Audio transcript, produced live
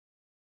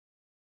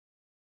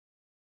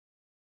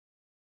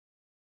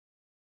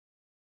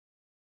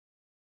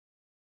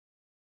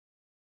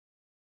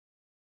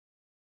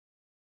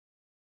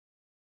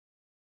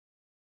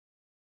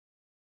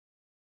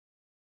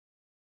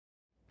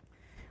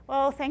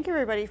Well, thank you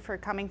everybody for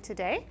coming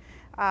today.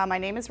 My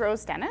name is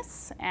Rose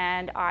Dennis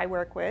and I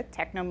work with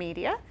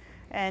Technomedia.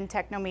 And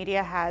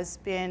Technomedia has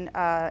been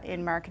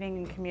in marketing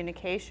and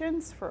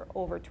communications for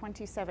over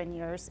 27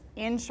 years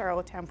in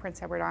Charlottetown,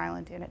 Prince Edward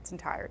Island in its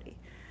entirety.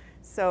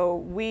 So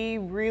we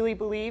really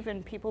believe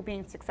in people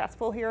being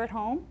successful here at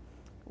home.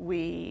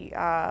 We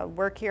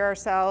work here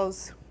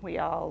ourselves. We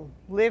all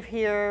live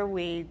here.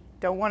 We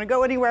don't want to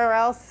go anywhere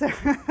else.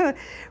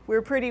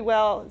 We're pretty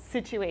well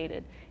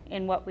situated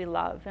in what we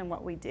love and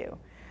what we do.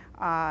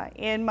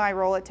 In my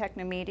role at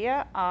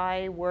Technomedia,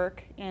 I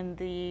work in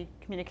the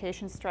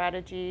communication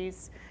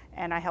strategies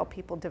and I help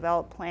people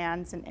develop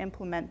plans and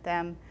implement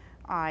them.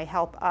 I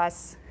help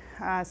us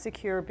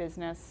secure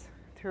business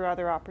through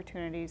other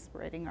opportunities,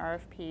 writing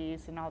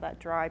RFPs and all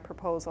that dry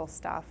proposal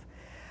stuff.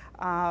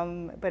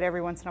 But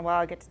every once in a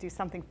while I get to do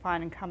something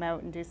fun and come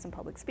out and do some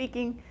public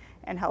speaking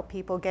and help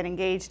people get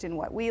engaged in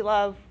what we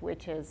love,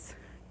 which is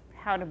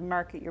how to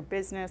market your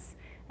business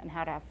and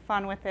how to have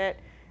fun with it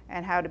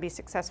and how to be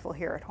successful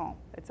here at home.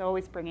 It's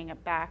always bringing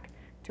it back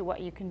to what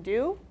you can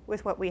do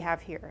with what we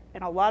have here.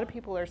 And a lot of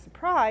people are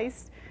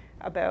surprised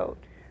about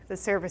the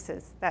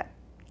services that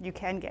you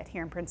can get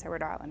here in Prince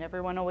Edward Island.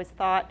 Everyone always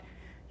thought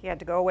you had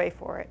to go away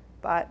for it,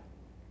 but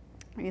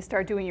when you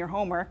start doing your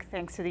homework,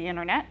 thanks to the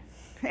internet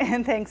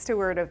and thanks to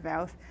word of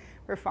mouth,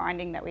 we're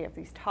finding that we have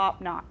these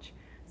top-notch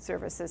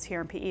services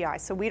here in PEI.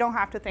 So we don't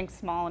have to think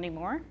small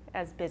anymore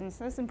as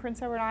businesses in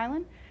Prince Edward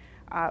Island.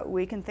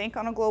 We can think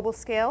on a global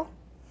scale.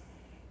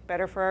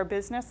 Better for our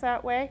business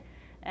that way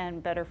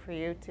and better for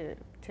you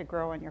to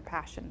grow in your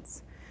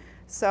passions.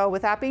 So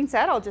with that being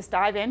said, I'll just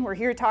dive in. We're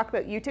here to talk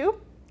about YouTube.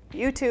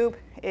 YouTube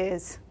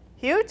is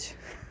huge.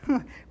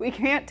 We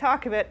can't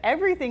talk about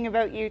everything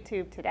about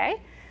YouTube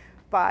today,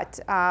 but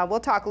we'll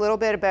talk a little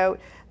bit about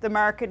the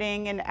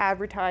marketing and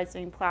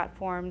advertising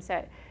platforms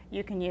that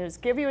you can use.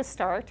 Give you a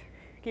start,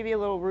 give you a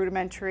little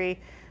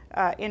rudimentary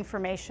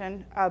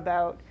information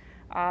about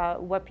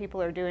what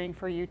people are doing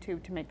for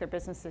YouTube to make their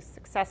businesses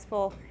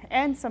successful,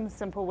 and some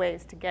simple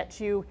ways to get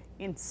you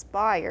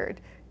inspired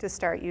to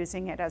start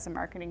using it as a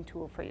marketing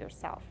tool for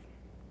yourself.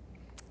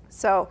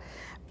 So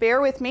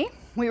bear with me.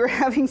 We were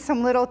having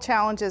some little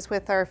challenges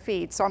with our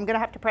feed, so I'm going to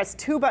have to press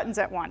 2 buttons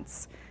at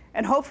once.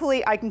 And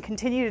hopefully I can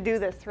continue to do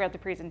this throughout the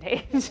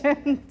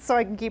presentation so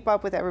I can keep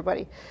up with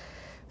everybody.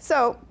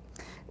 So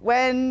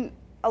when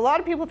a lot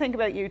of people think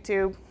about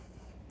YouTube,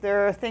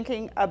 they're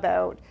thinking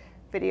about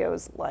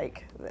videos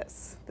like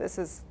this. This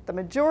is the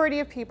majority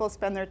of people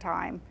spend their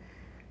time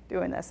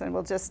doing this, and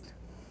we'll just,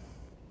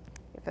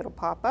 if it'll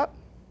pop up.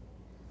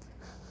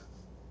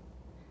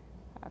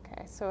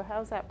 Okay, so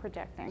how's that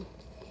projecting?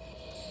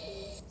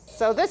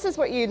 So this is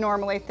what you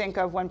normally think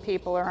of when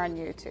people are on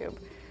YouTube.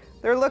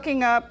 They're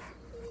looking up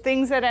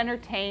things that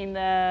entertain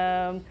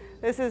them.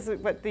 This is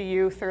what the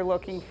youth are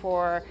looking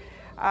for.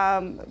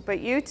 But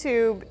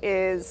YouTube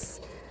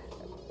is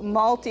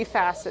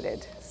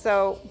multifaceted.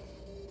 So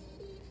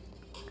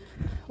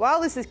while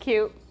this is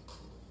cute,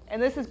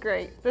 and this is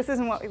great, this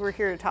isn't what we're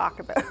here to talk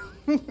about.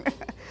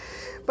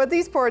 But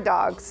these poor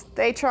dogs,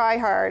 they try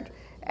hard,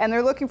 and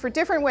they're looking for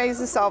different ways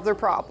to solve their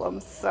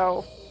problems.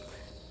 So,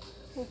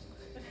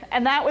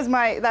 and that was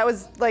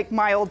like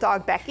my old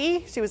dog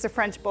Becky. She was a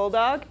French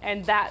bulldog,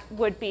 and that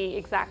would be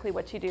exactly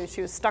what she do.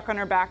 She was stuck on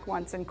her back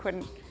once and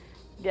couldn't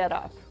get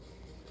up.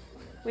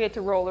 We had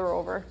to roll her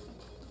over.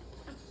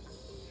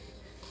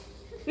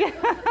 Yeah.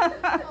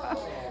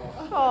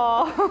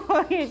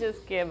 Oh, you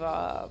just give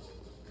up.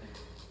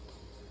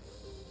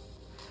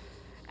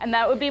 And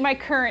that would be my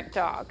current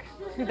dog.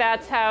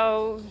 That's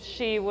how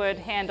she would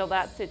handle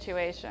that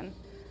situation.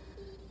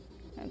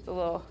 It's a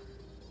little,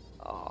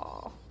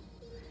 oh.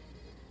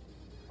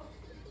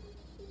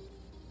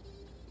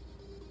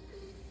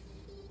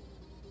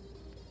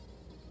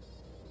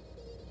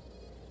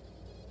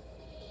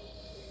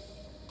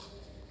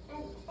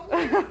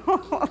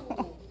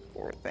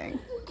 Poor thing.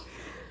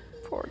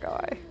 Poor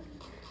guy.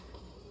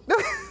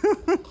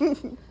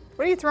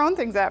 What are you throwing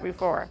things at me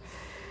for?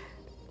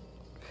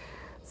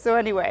 So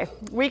anyway,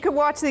 we could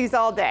watch these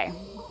all day,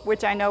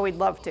 which I know we'd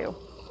love to.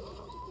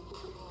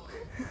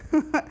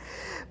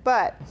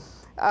 But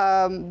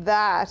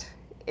that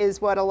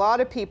is what a lot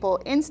of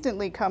people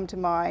instantly come to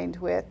mind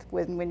with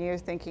when you're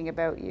thinking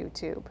about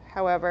YouTube.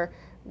 However,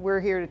 we're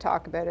here to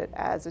talk about it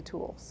as a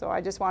tool. So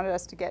I just wanted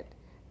us to get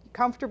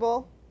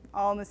comfortable,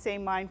 all in the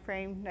same mind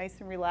frame, nice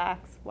and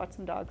relaxed, watch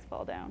some dogs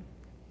fall down.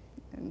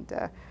 And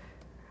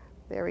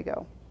there we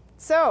go.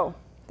 So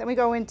then we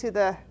go into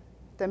the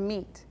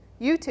meat.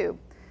 YouTube.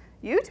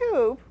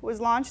 YouTube was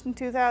launched in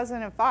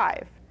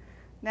 2005.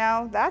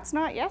 Now that's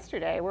not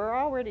yesterday. We're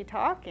already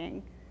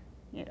talking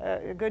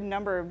a good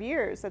number of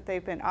years that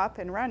they've been up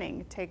and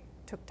running. It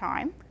took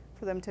time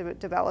for them to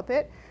develop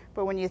it.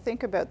 But when you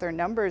think about their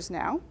numbers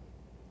now,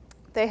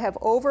 they have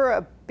over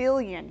 1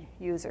 billion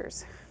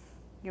users.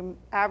 You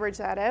average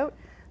that out,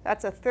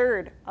 that's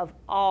 1/3 of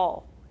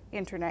all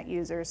internet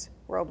users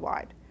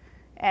worldwide.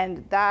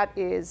 And that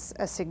is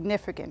a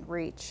significant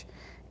reach.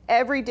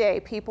 Every day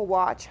people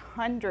watch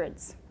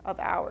hundreds of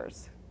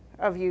hours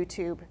of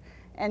YouTube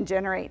and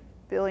generate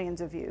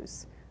billions of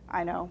views.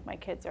 I know my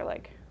kids are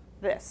like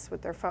this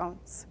with their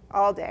phones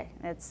all day.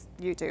 It's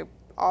YouTube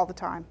all the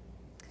time.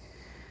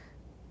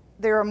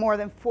 There are more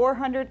than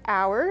 400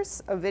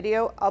 hours of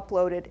video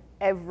uploaded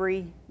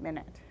every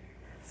minute.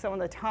 So in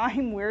the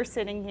time we're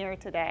sitting here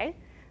today,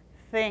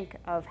 think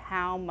of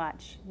how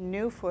much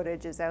new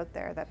footage is out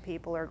there that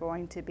people are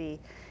going to be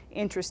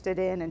interested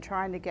in and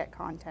trying to get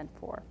content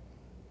for.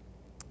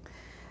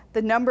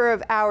 The number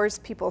of hours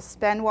people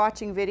spend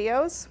watching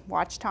videos,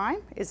 watch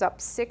time, is up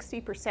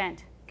 60%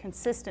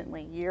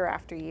 consistently year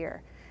after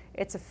year.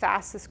 It's the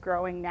fastest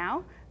growing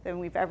now than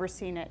we've ever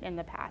seen it in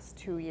the past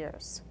 2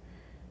 years.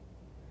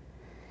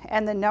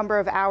 And the number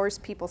of hours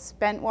people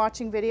spent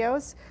watching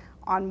videos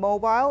on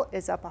mobile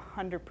is up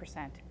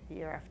 100%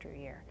 year after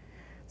year.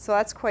 So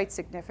that's quite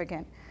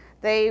significant.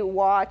 They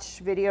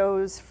watch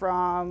videos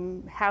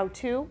from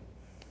how-to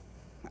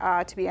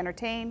be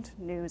entertained,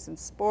 news and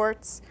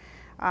sports,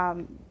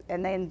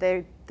 and then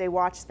they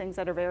watch things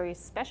that are very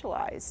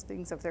specialized,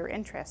 things of their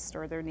interest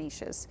or their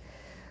niches.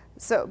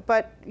 So,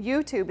 but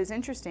YouTube is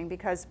interesting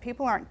because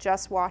people aren't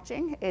just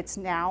watching, it's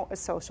now a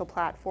social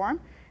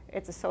platform.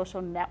 It's a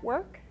social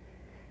network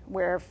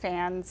where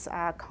fans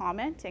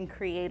comment and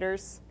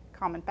creators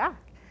comment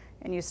back.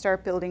 And you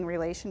start building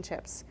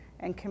relationships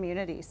and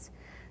communities.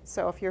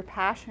 So if you're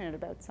passionate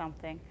about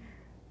something,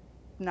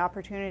 an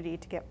opportunity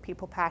to get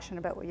people passionate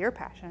about what you're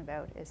passionate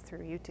about is through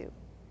YouTube.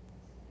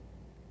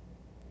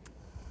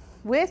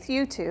 With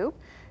YouTube,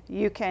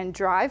 you can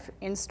drive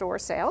in-store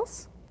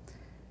sales,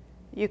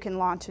 you can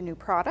launch a new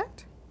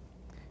product,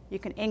 you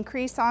can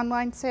increase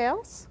online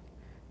sales,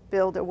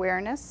 build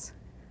awareness,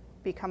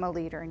 become a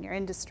leader in your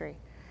industry.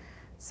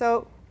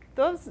 So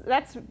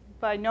that's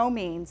by no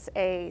means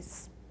a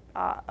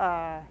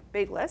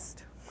big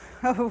list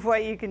of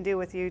what you can do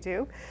with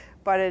YouTube,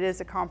 but it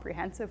is a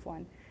comprehensive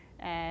one.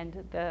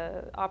 And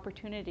the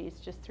opportunities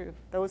just through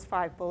those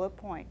 5 bullet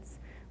points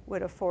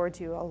would afford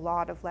you a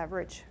lot of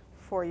leverage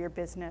for your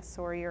business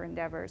or your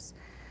endeavors.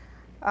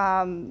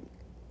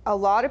 A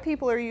lot of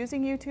people are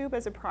using YouTube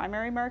as a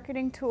primary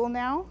marketing tool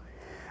now.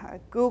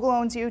 Google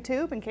owns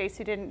YouTube, in case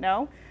you didn't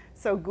know.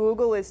 So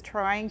Google is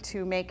trying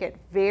to make it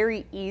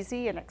very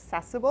easy and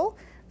accessible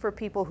for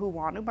people who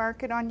want to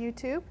market on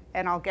YouTube.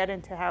 And I'll get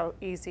into how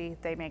easy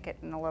they make it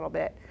in a little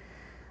bit.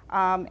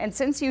 And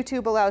since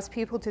YouTube allows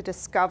people to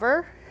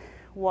discover,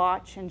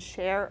 watch, and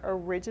share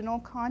original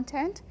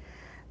content,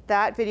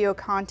 that video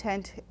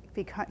content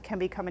can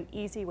become an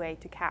easy way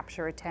to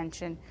capture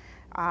attention,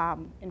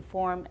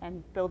 inform,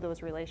 and build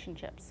those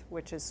relationships,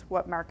 which is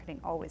what marketing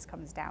always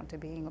comes down to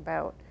being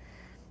about.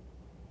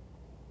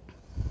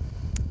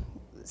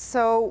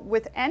 So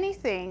with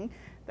anything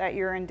that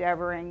you're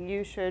endeavoring,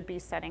 you should be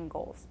setting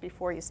goals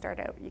before you start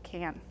out. You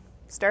can't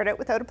start out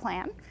without a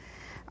plan.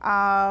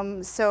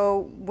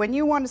 So when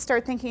you want to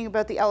start thinking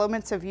about the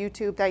elements of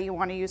YouTube that you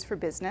want to use for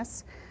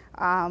business,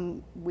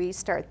 we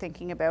start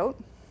thinking about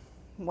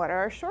what are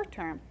our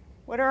short-term,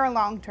 what are our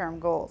long-term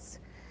goals?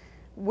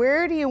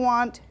 Where do you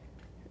want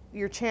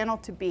your channel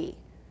to be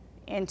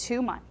in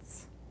 2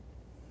 months?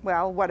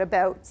 Well, what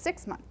about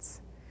 6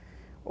 months?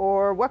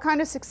 Or what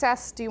kind of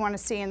success do you want to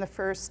see in the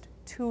first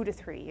 2 to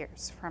 3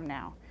 years from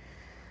now?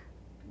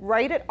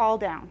 Write it all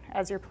down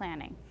as you're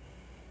planning.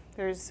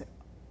 There's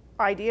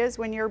ideas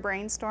when you're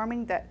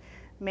brainstorming that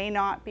may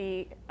not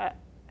be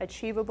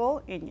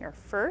achievable in your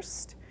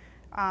first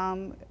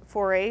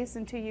forays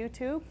into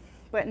YouTube,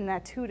 but in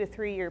that 2 to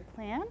 3 year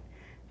plan,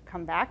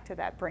 come back to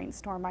that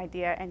brainstorm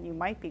idea and you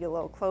might be a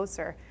little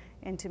closer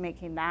into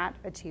making that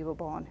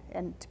achievable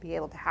and to be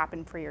able to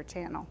happen for your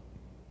channel.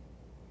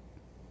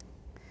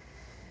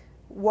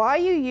 Why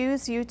you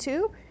use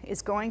YouTube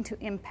is going to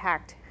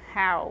impact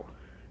how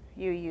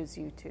you use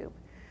YouTube.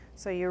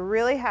 So you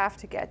really have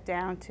to get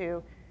down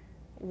to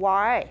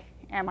why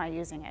am I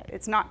using it?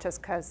 It's not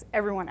just because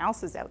everyone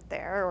else is out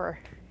there or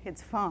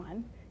it's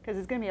fun, because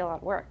it's going to be a lot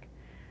of work.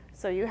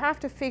 So you have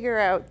to figure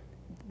out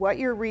what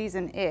your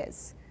reason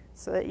is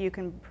so that you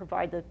can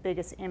provide the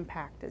biggest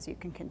impact as you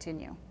can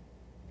continue.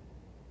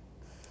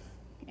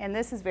 And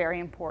this is very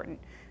important.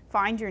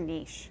 Find your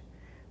niche.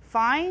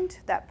 Find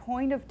that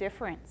point of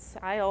difference.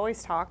 I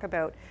always talk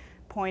about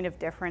point of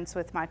difference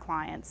with my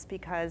clients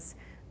because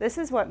this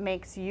is what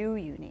makes you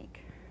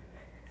unique.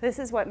 This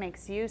is what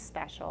makes you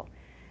special.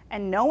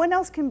 And no one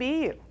else can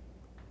be you.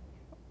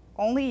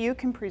 Only you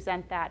can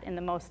present that in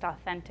the most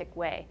authentic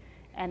way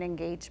and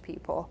engage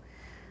people.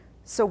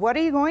 So what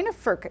are you going to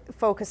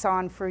focus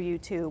on for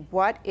YouTube?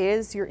 What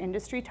is your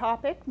industry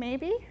topic,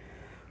 maybe?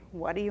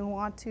 What do you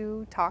want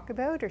to talk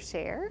about or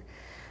share?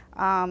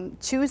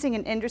 Choosing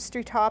an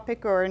industry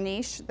topic or a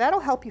niche, that'll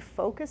help you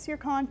focus your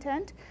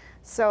content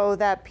so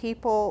that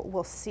people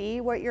will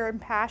see what you're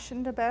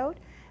impassioned about,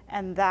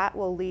 and that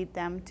will lead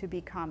them to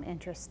become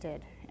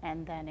interested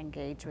and then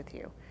engage with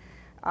you.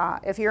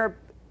 If you're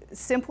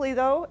simply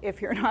though,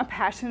 if you're not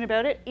passionate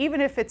about it, even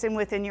if it's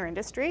within your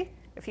industry,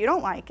 if you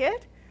don't like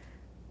it,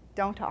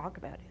 don't talk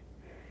about it,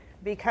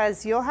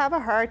 because you'll have a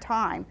hard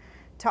time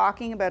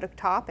talking about a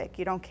topic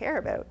you don't care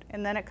about,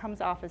 and then it comes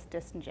off as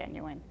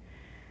disingenuine.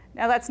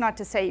 Now, that's not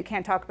to say you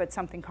can't talk about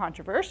something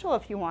controversial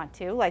if you want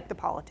to, like the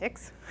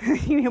politics.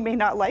 You may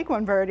not like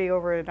one party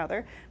over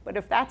another, but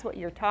if that's what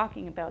you're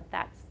talking about,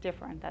 that's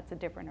different. That's a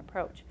different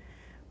approach.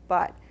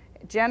 But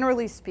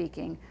generally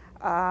speaking,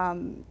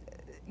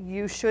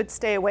 you should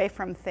stay away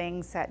from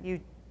things that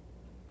you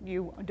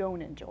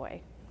don't enjoy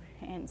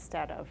and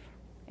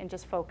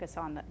just focus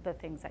on the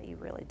things that you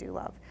really do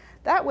love.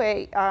 That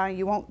way,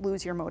 you won't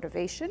lose your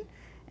motivation,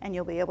 and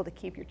you'll be able to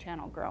keep your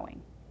channel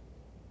growing.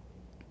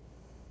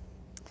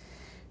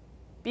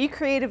 Be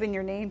creative in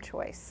your name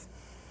choice.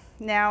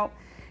 Now,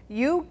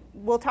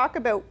 we'll talk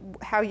about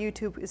how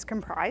YouTube is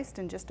comprised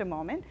in just a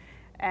moment,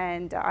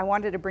 and I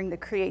wanted to bring the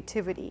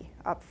creativity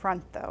up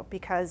front though,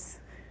 because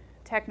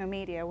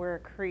Technomedia, we're a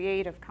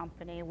creative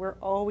company. We're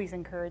always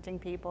encouraging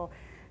people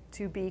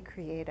to be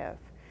creative.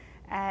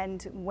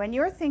 And when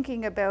you're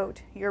thinking about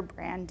your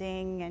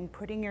branding and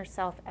putting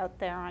yourself out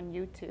there on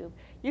YouTube,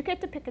 you get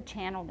to pick a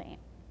channel name.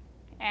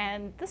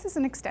 And this is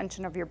an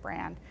extension of your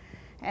brand.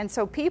 And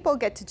so people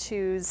get to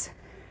choose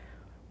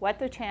what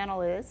the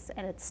channel is,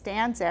 and it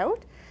stands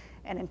out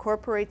and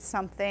incorporates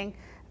something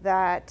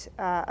that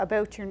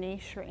about your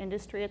niche or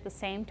industry at the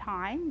same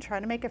time. Try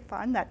to make it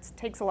fun. That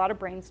takes a lot of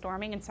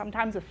brainstorming, and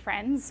sometimes with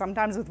friends,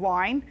 sometimes with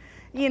wine,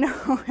 you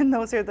know, and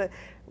those are the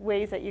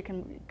ways that you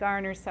can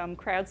garner some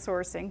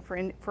crowdsourcing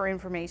for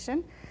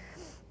information.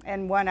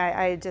 And one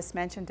I just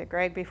mentioned to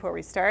Greg before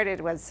we started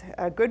was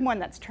a good one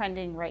that's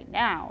trending right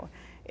now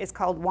is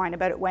called Wine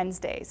About It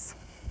Wednesdays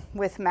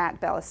with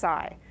Matt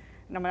Belisai.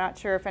 And I'm not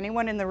sure if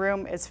anyone in the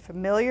room is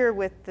familiar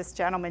with this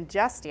gentleman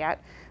just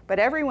yet, but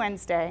every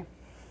Wednesday,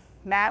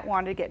 Matt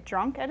wanted to get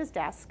drunk at his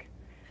desk,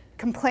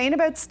 complain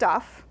about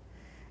stuff,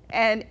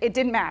 and it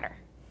didn't matter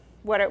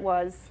what it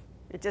was.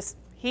 It just,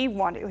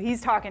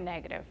 he's talking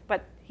negative,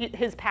 but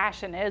his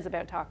passion is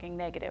about talking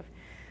negative.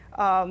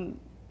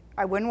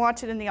 I wouldn't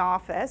watch it in the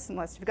office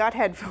unless you've got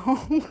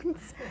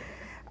headphones.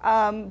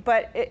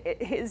 But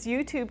his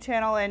YouTube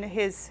channel and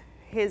his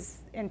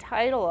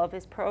title of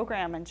his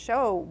program and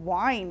show,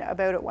 Wine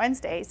About It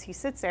Wednesdays, he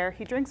sits there,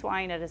 he drinks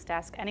wine at his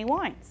desk, and he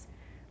whines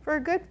for a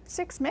good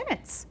 6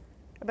 minutes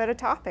about a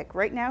topic.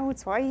 Right now,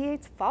 it's why he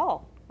hates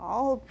fall.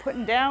 All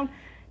putting down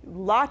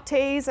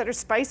lattes that are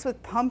spiced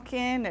with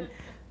pumpkin and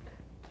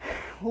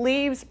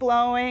leaves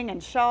blowing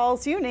and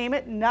shawls, you name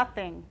it,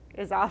 nothing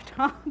is off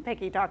topic.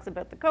 He talks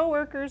about the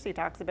coworkers, he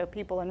talks about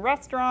people in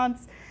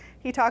restaurants,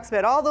 he talks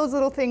about all those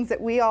little things that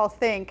we all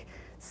think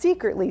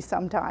secretly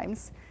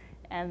sometimes,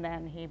 and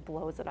then he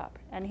blows it up.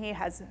 And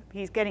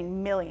he's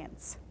getting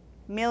millions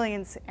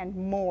and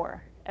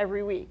more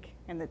every week,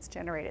 and it's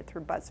generated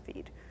through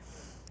BuzzFeed.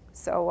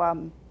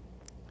 So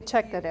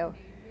check that out.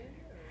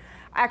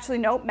 Actually,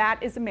 no,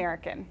 Matt is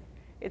American.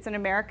 It's an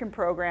American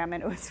program,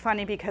 and it was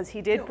funny because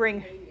he did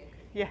bring,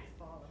 yeah.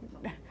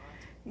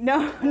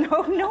 No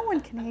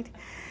one Canadian.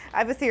 I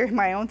have a theory,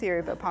 my own theory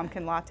about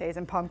pumpkin lattes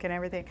and pumpkin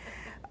everything.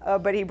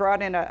 But he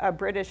brought in a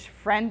British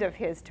friend of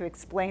his to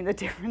explain the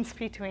difference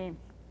between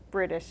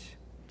British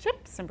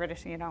chips and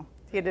British, you know.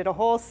 He did a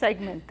whole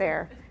segment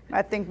there.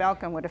 I think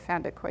Malcolm would have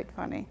found it quite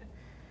funny.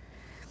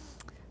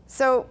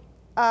 So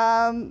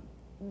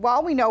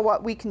while we know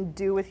what we can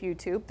do with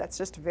YouTube, that's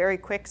just a very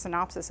quick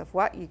synopsis of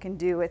what you can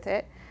do with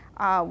it,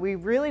 we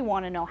really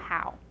want to know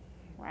how,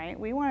 right?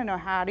 We want to know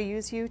how to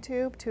use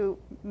YouTube to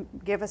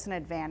give us an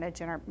advantage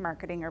in our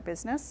marketing our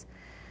business.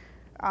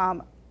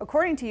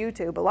 According to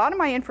YouTube, a lot of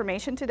my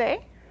information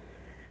today,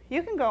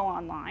 you can go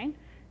online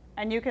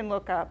and you can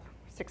look up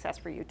success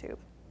for YouTube.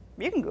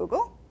 You can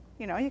Google,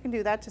 you know, you can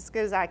do that just as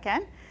good as I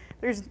can.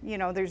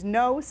 There's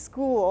no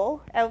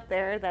school out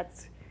there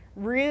that's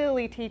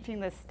really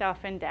teaching this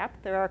stuff in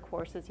depth. There are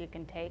courses you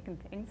can take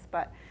and things,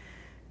 but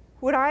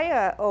what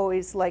I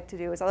always like to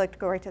do is I like to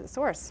go right to the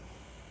source.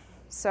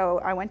 So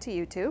I went to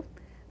YouTube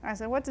and I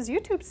said, what does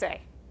YouTube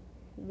say?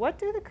 What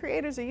do the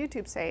creators of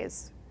YouTube say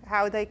is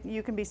how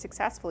you can be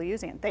successful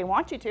using it? They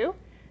want you to,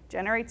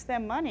 generates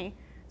them money,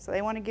 so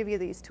they want to give you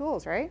these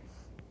tools, right?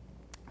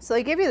 So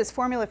they give you this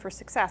formula for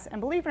success, and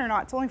believe it or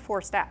not, it's only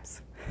 4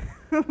 steps.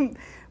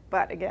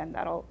 But again,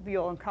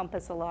 you'll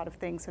encompass a lot of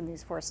things in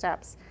these 4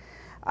 steps.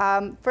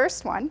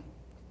 First one,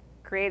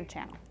 create a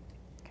channel,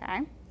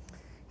 okay?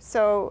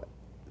 So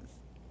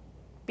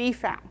be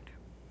found.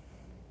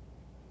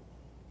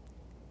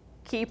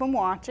 Keep them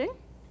watching,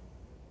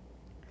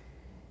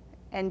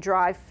 and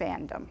drive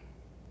fandom.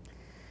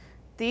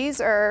 These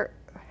are,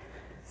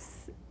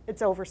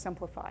 it's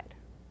oversimplified,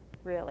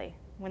 really.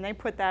 When they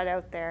put that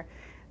out there,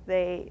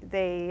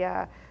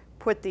 they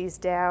put these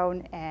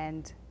down,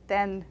 and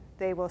then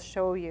they will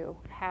show you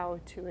how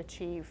to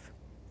achieve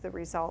the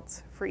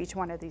results for each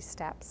one of these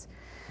steps.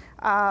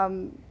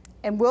 And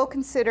we'll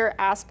consider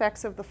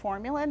aspects of the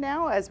formula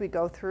now as we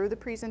go through the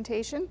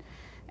presentation,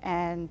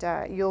 and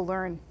you'll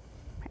learn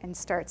and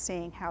start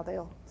seeing how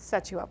they'll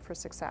set you up for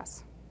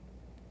success.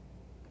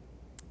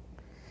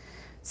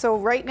 So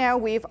right now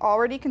we've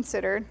already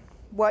considered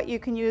what you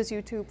can use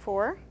YouTube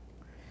for,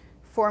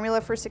 formula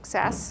for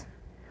success,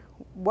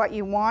 what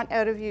you want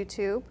out of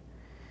YouTube,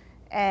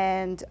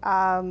 and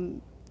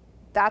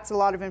that's a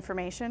lot of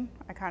information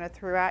I kind of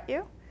threw at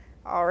you.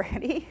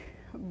 already,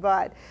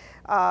 but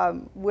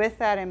with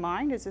that in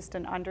mind is just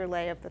an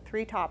underlay of the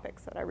 3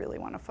 topics that I really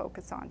want to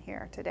focus on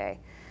here today.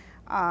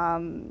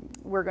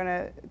 We're going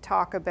to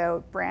talk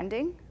about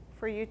branding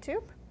for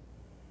YouTube.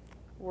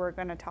 We're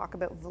going to talk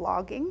about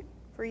vlogging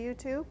for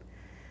YouTube.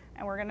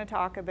 And we're going to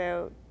talk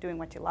about doing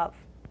what you love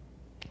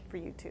for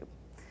YouTube.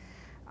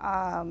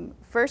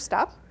 First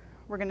up,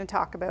 we're going to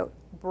talk about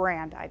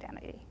brand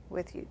identity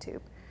with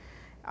YouTube.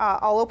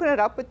 I'll open it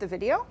up with the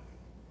video.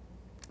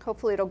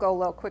 Hopefully it'll go a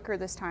little quicker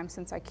this time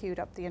since I queued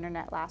up the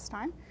internet last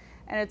time.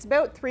 And it's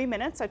about 3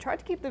 minutes. I tried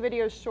to keep the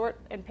videos short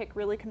and pick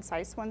really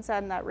concise ones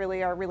and that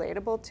really are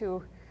relatable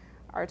to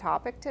our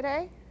topic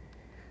today.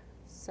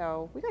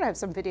 So we gotta have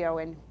some video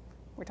and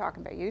we're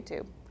talking about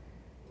YouTube.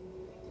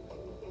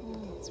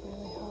 Oh, it's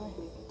really high.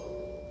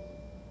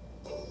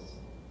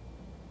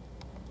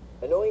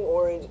 Annoying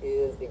orange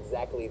is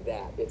exactly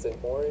that. It's an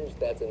orange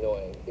that's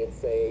annoying.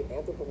 It's an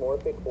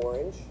anthropomorphic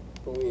orange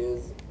who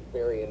is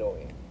very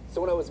annoying.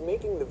 So when I was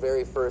making the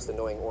very first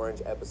Annoying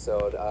Orange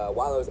episode,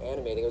 while I was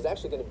animating, it was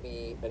actually going to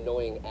be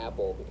Annoying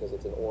Apple because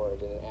it's an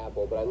orange and an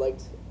apple, but I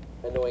liked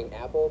Annoying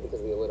Apple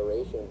because of the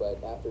alliteration,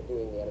 but after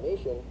doing the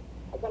animation,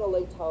 I kind of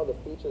liked how the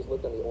features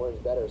looked on the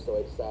orange better, so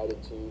I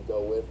decided to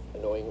go with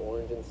Annoying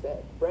Orange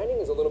instead. Branding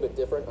is a little bit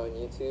different on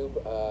YouTube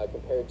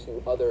compared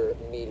to other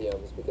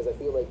mediums because I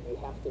feel like you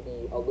have to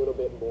be a little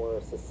bit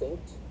more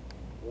succinct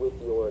with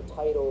your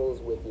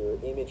titles, with your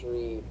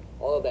imagery,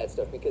 all of that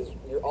stuff, because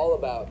you're all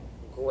about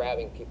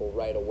grabbing people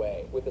right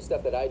away. With the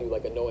stuff that I do,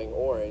 like Annoying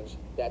Orange,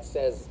 that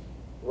says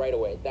right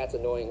away, that's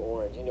Annoying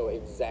Orange. You know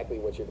exactly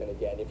what you're going to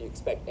get. And if you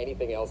expect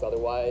anything else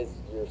otherwise,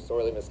 you're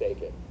sorely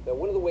mistaken. Now,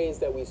 one of the ways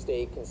that we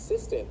stay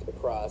consistent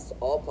across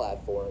all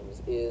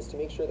platforms is to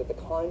make sure that the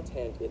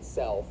content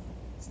itself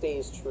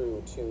stays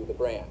true to the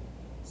brand.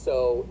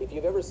 So if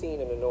you've ever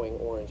seen an Annoying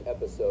Orange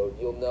episode,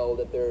 you'll know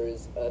that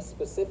there's a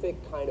specific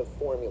kind of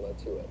formula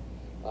to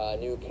it.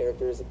 New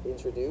characters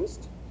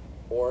introduced,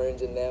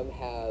 Orange and them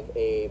have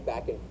a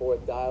back and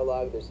forth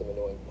dialogue, there's some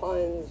annoying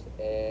puns,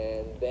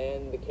 and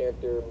then the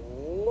character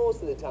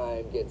most of the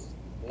time gets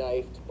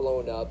knifed,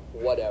 blown up,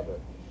 whatever.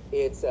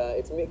 It's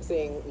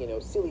mixing, you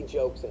know, silly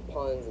jokes and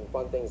puns and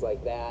fun things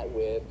like that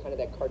with kind of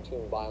that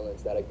cartoon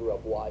violence that I grew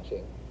up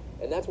watching.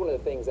 And that's one of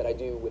the things that I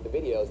do with the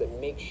videos that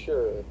make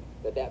sure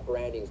that that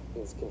branding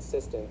is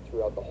consistent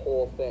throughout the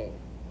whole thing.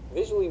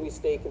 Visually, we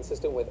stay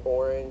consistent with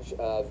Orange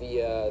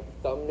via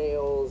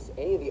thumbnails,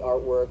 any of the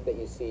artwork that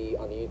you see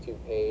on the YouTube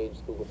page,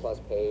 Google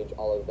Plus page,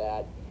 all of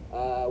that.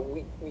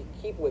 We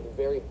keep with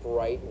very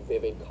bright,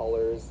 vivid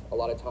colors. A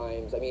lot of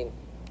times, I mean,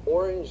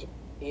 orange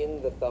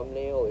in the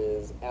thumbnail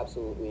is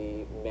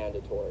absolutely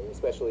mandatory,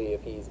 especially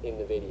if he's in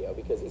the video,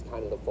 because he's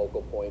kind of the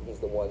focal point. He's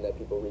the one that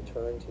people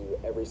return to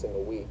every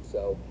single week.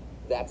 So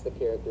that's the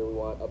character we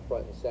want up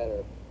front and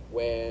center.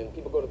 When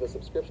people go to the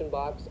subscription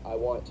box, I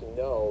want to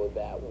know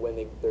that when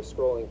they're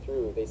scrolling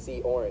through, they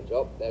see orange.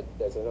 Oh,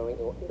 there's annoying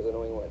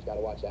orange. Got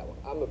to watch that one.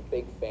 I'm a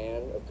big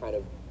fan of kind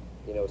of,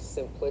 you know,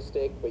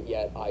 simplistic but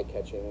yet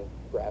eye-catching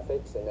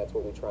graphics, and that's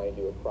what we try and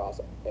do across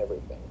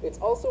everything. It's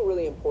also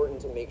really important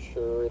to make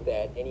sure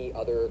that any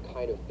other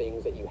kind of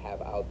things that you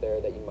have out there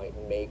that you might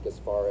make as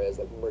far as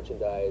like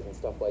merchandise and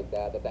stuff like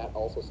that, that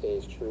also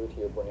stays true to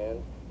your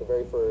brand. The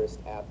very first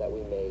app that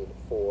we made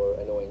for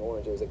Annoying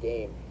Orange, it was a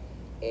game.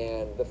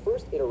 And the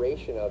first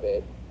iteration of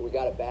it, we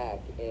got it back,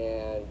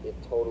 and it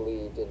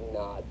totally did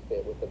not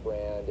fit with the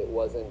brand. It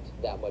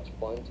wasn't that much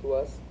fun to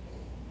us.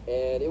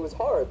 And it was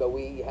hard, but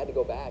we had to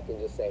go back and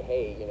just say,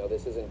 hey, you know,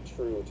 this isn't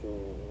true to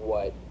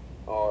what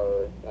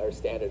our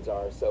standards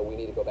are, so we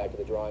need to go back to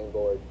the drawing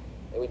board.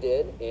 And we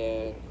did,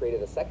 and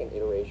created a second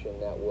iteration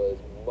that was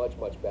much,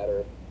 much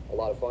better. A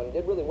lot of fun,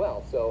 did really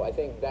well. So I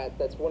think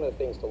that's one of the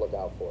things to look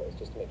out for, is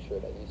just to make sure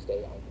that you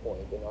stay on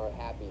point and are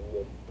happy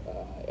with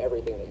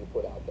everything that you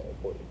put out there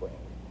for your brand.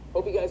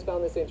 Hope you guys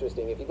found this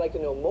interesting. If you'd like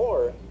to know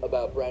more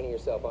about branding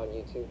yourself on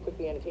YouTube, click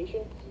the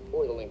annotation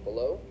or the link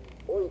below,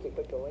 or you can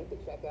click the link to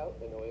check out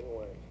Annoying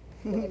Orange.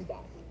 Till next time.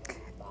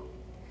 Bye.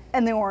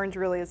 And the orange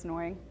really is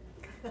annoying.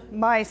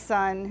 My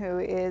son, who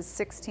is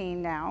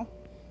 16 now,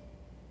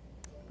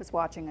 was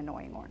watching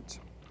Annoying Orange.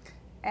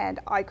 And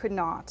I could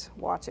not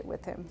watch it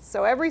with him.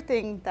 So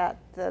everything that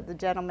the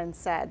gentleman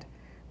said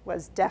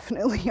was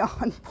definitely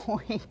on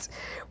point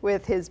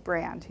with his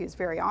brand. He was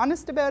very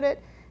honest about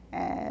it,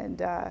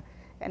 and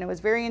it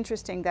was very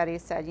interesting that he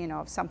said, you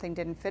know, if something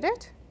didn't fit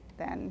it,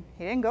 then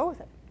he didn't go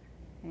with it,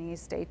 and he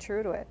stayed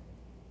true to it.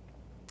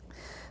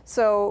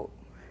 So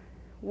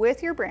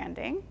with your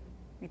branding,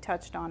 we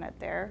touched on it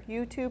there,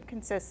 YouTube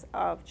consists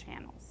of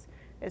channels.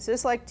 It's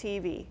just like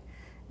TV.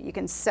 You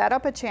can set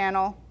up a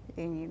channel,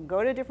 and you can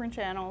go to different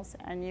channels,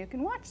 and you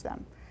can watch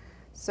them.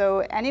 So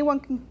anyone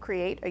can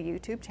create a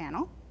YouTube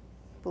channel.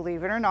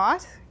 Believe it or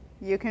not,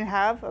 you can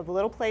have a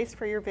little place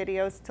for your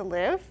videos to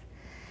live,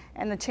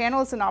 and the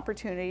channel is an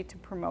opportunity to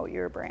promote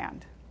your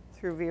brand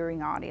through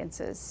viewing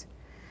audiences.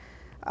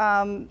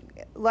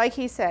 Like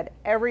he said,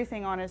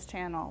 everything on his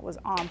channel was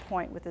on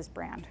point with his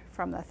brand,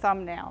 from the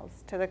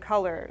thumbnails to the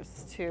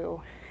colors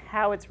to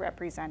how it's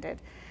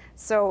represented.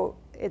 So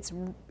it's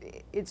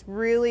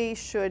really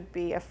should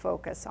be a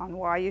focus on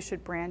why you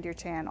should brand your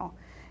channel.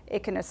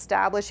 It can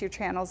establish your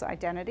channel's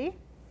identity.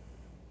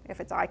 If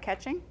it's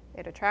eye-catching,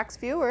 it attracts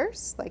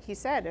viewers. Like he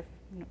said, if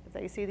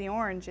they see the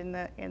orange in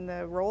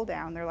the roll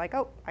down, they're like,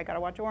 oh, I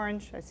gotta watch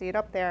orange, I see it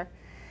up there.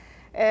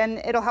 And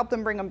it'll help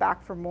them bring them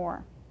back for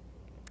more.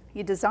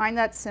 You design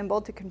that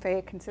symbol to convey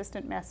a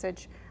consistent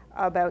message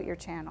about your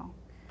channel.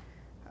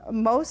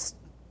 Most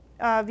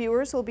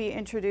viewers will be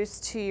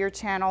introduced to your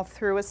channel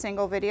through a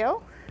single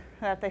video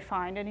that they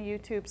find in a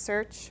YouTube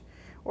search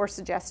or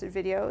suggested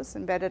videos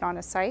embedded on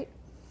a site.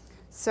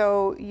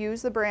 So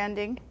use the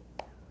branding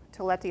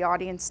to let the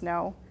audience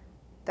know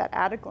that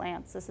at a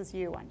glance, this is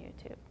you on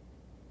YouTube,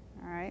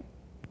 all right?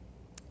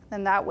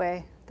 Then that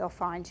way, they'll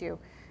find you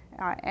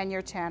and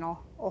your channel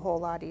a whole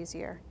lot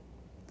easier.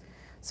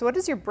 So what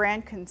does your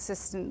brand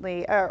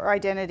or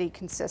identity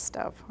consist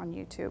of on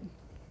YouTube?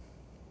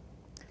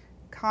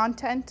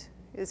 Content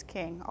is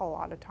king a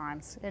lot of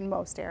times in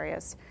most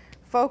areas.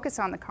 Focus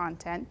on the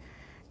content.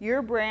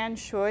 Your brand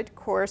should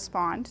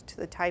correspond to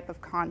the type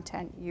of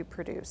content you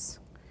produce.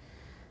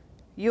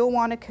 You'll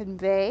want to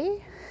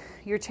convey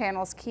your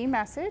channel's key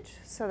message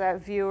so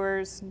that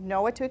viewers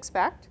know what to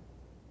expect,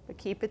 but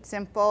keep it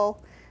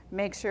simple.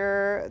 Make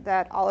sure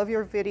that all of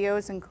your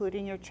videos,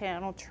 including your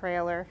channel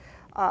trailer,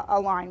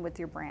 align with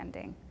your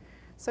branding.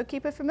 So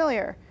keep it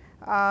familiar.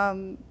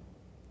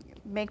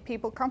 Make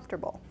people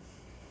comfortable.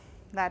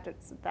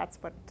 That's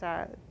what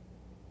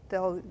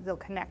they'll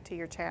connect to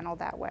your channel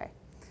that way.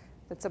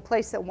 It's a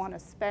place that want to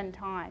spend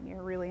time.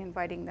 You're really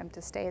inviting them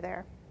to stay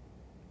there.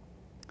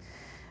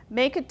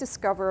 Make it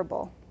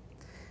discoverable.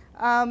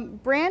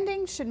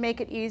 Branding should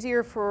make it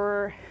easier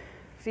for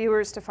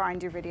viewers to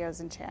find your videos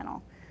and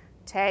channel.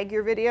 Tag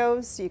your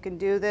videos. You can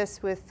do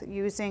this with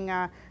using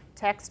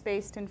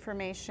text-based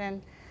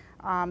information,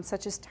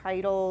 such as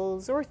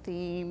titles or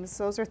themes.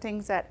 Those are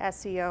things that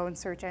SEO and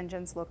search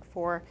engines look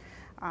for,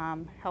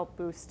 help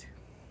boost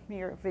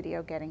your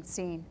video getting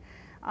seen.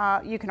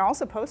 You can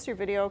also post your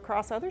video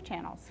across other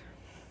channels.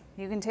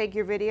 You can take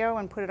your video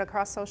and put it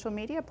across social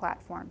media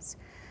platforms.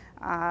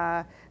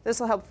 This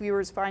will help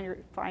viewers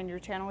find your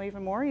channel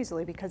even more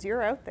easily because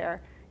you're out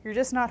there. You're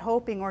just not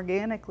hoping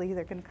organically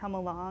they're going to come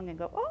along and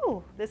go,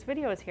 oh, this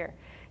video is here.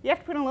 You have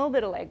to put in a little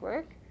bit of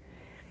legwork.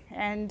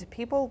 And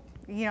people,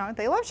 you know,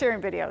 they love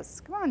sharing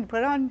videos. Come on, put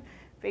it on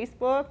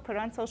Facebook, put it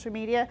on social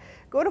media.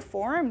 Go to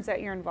forums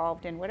that you're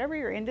involved in. Whatever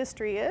your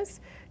industry is,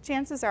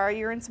 chances are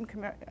you're in some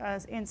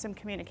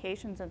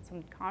communications and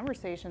some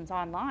conversations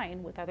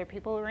online with other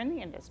people who are in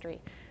the industry.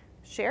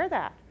 Share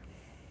that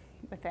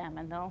with them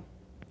and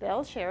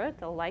they'll share it,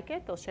 they'll like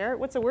it, they'll share it.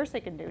 What's the worst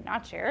they can do?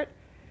 Not share it,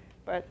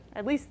 but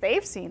at least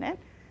they've seen it,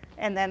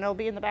 and then it'll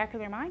be in the back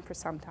of their mind for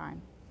some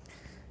time.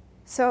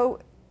 So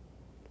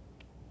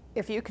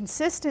if you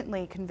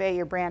consistently convey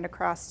your brand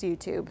across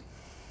YouTube,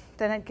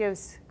 then it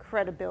gives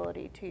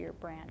credibility to your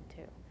brand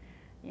too.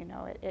 You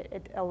know,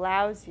 it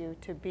allows you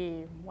to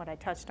be, what I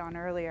touched on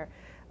earlier,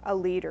 a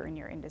leader in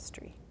your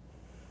industry.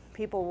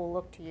 People will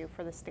look to you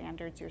for the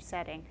standards you're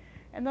setting,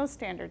 and those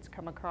standards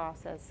come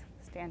across as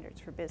standards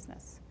for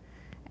business.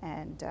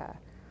 And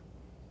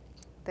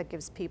that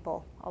gives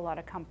people a lot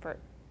of comfort.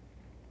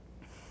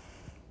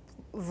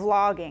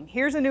 Vlogging,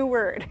 here's a new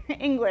word,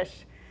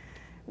 English.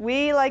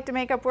 We like to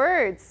make up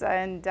words,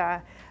 and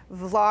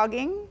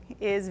vlogging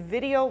is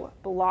video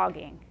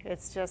blogging.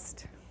 It's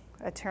just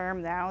a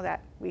term now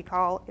that we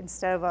call,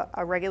 instead of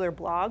a regular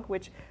blog,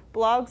 which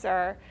blogs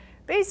are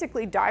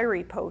basically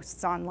diary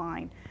posts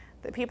online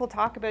that people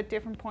talk about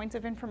different points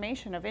of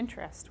information of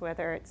interest,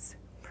 whether it's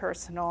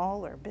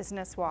personal or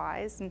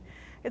business-wise, and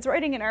it's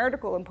writing an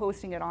article and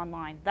posting it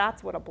online.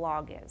 That's what a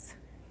blog is.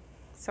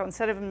 So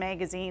instead of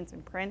magazines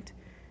and print,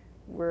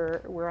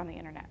 we're on the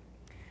internet.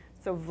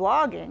 So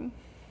vlogging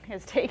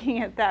is taking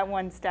it that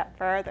one step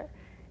further,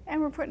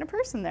 and we're putting a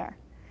person there,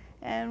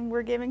 and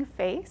we're giving a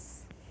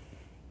face,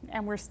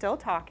 and we're still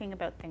talking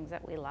about things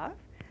that we love,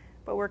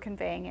 but we're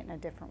conveying it in a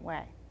different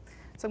way.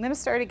 So I'm going to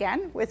start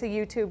again with a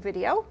YouTube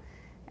video,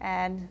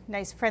 and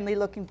nice friendly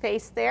looking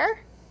face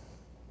there.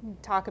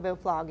 Talk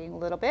about vlogging a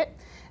little bit,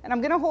 and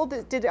I'm going to hold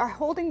it. Did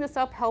holding this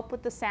up help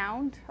with the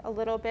sound a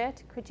little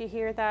bit? Could you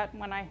hear that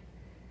when I?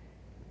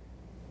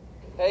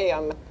 Hey,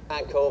 I'm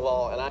Matt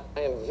Koval, and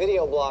I am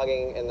video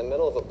blogging in the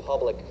middle of a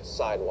public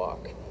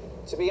sidewalk.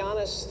 To be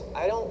honest,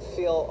 I don't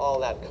feel all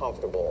that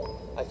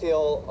comfortable. I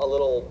feel a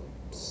little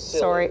silly,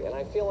 Sorry. And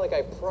I feel like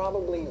I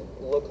probably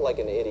look like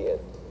an idiot.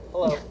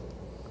 Hello.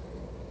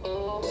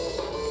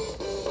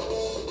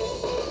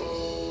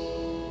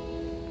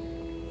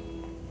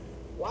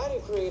 Why do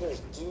creators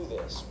do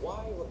this?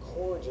 Why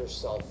record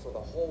yourself for the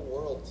whole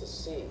world to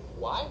see?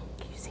 Why?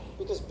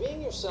 Because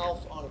being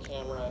yourself on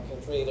camera can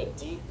create a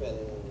deep and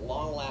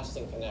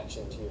long-lasting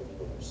connection to your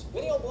viewers.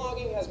 Video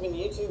blogging has been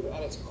YouTube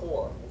at its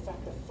core. In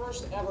fact, the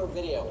first ever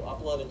video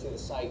uploaded to the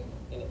site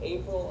in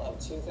April of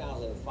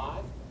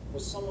 2005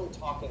 was someone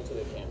talking to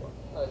the camera.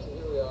 All right, so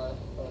here we are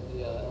on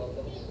the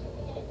elephant.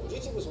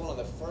 YouTube was one of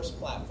the first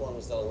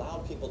platforms that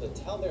allowed people to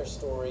tell their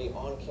story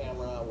on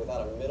camera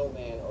without a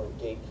middleman or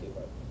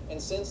gatekeeper.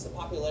 And since the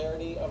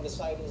popularity of the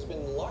site has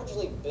been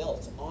largely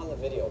built on the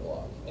video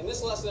blog. In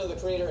this lesson of the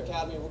Creator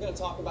Academy, we're going to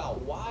talk about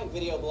why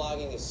video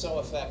blogging is so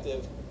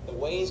effective, the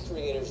ways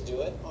creators do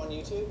it on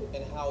YouTube,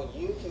 and how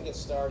you can get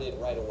started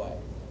right away.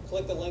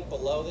 Click the link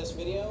below this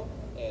video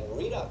and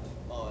read up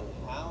on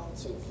how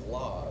to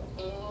vlog.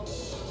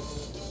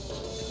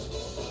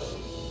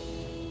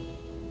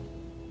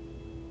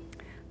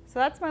 So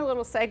that's my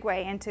little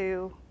segue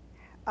into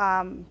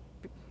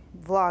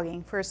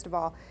vlogging, first of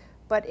all,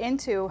 but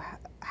into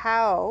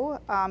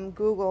how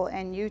Google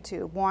and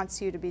YouTube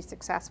wants you to be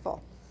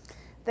successful.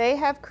 They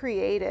have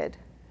created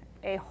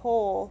a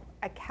whole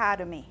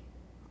academy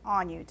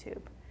on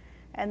YouTube,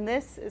 and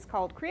this is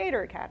called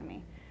Creator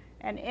Academy.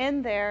 And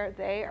in there,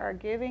 they are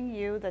giving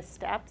you the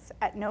steps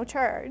at no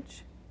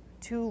charge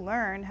to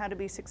learn how to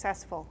be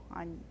successful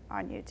on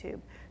YouTube.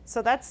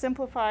 So that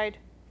simplified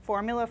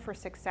formula for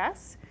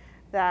success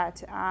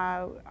that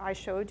I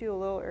showed you a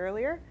little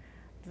earlier,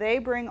 they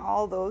bring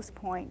all those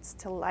points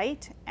to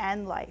light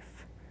and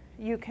life.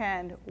 You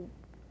can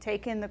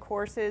take in the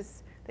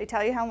courses. They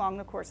tell you how long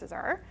the courses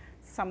are.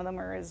 Some of them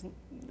are as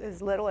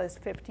little as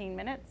 15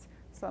 minutes.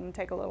 Some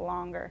take a little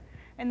longer.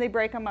 And they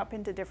break them up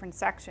into different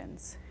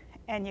sections.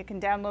 And you can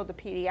download the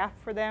PDF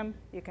for them.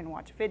 You can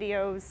watch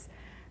videos.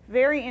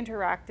 Very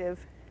interactive,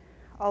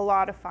 a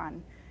lot of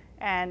fun.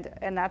 And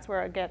that's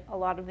where I get a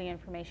lot of the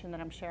information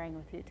that I'm sharing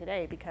with you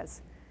today,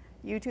 because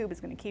YouTube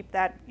is going to keep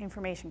that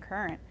information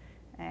current.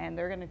 And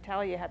they're going to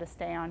tell you how to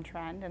stay on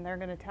trend, and they're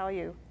going to tell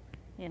you,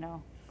 you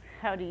know,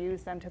 how to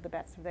use them to the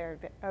best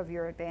of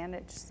your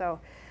advantage. So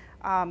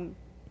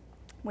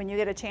when you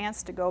get a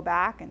chance to go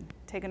back and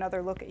take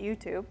another look at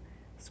YouTube,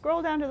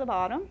 scroll down to the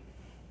bottom.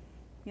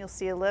 You'll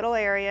see a little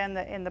area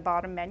in the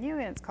bottom menu,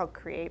 and it's called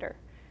Creator.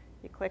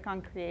 You click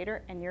on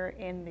Creator, and you're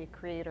in the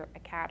Creator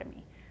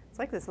Academy. It's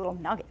like this little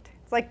nugget.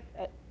 It's like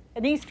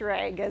an Easter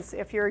egg, as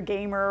if you're a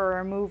gamer or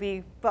a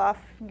movie buff,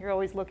 you're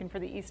always looking for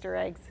the Easter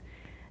eggs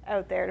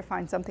out there to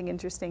find something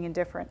interesting and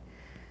different.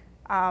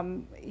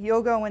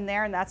 You'll go in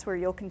there, and that's where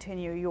you'll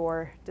continue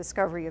your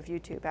discovery of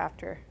YouTube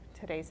after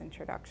today's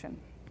introduction.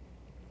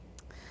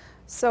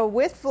 So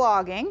with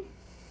vlogging,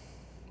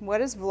 what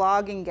does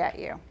vlogging get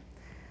you?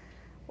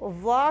 Well,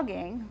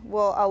 vlogging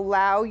will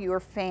allow your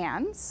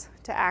fans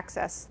to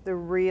access the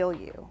real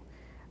you.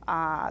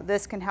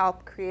 This can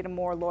help create a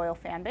more loyal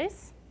fan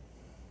base.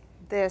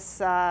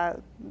 This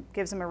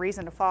gives them a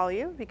reason to follow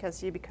you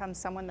because you become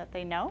someone that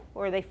they know,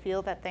 or they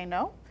feel that they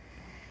know.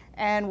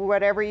 And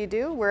whatever you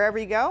do, wherever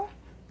you go,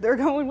 they're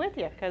going with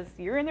you because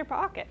you're in their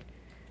pocket.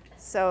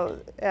 So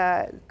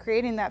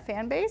creating that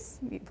fan base,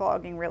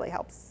 vlogging really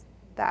helps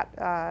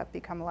that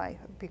become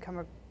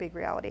a big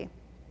reality.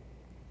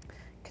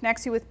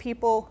 Connects you with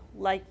people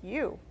like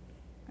you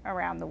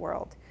around the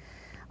world.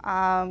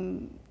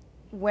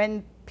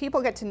 When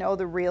people get to know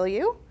the real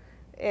you,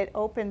 it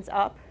opens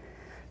up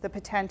the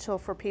potential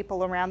for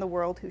people around the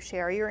world who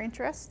share your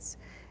interests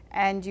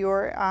and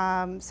your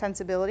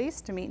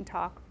sensibilities to meet and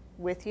talk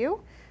with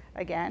you.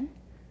 Again,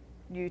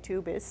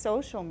 YouTube is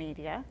social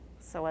media,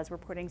 so as we're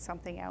putting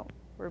something out,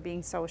 we're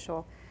being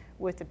social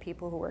with the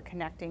people who are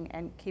connecting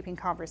and keeping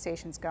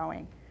conversations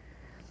going.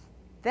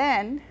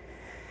 Then,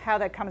 how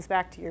that comes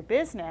back to your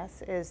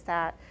business is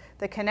that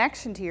the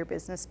connection to your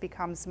business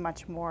becomes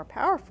much more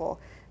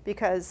powerful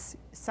because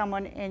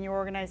someone in your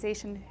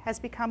organization has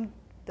become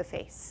the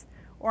face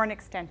or an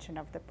extension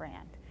of the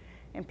brand.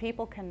 And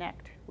people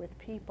connect with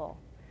people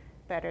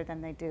better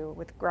than they do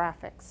with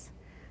graphics.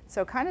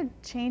 So it kind of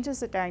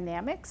changes the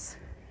dynamics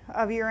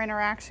of your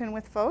interaction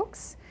with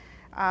folks.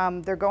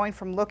 They're going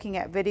from looking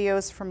at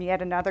videos from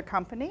yet another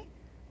company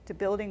to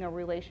building a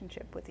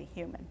relationship with a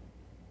human.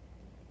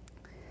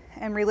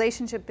 And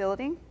relationship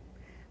building,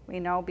 we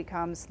know,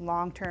 becomes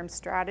long-term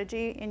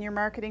strategy in your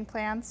marketing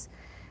plans,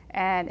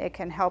 and it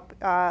can help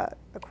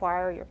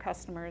acquire your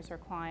customers or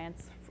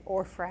clients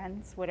or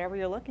friends, whatever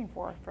you're looking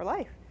for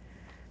life.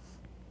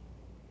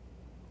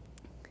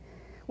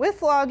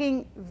 With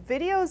vlogging,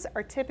 videos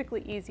are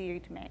typically easier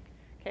to make.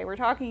 Okay, we're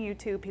talking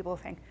YouTube, people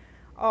think,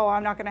 oh,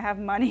 I'm not going to have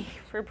money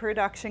for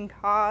production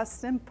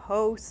costs and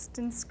post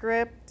and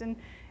script and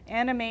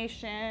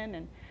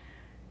animation.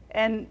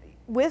 And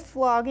with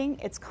vlogging,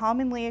 it's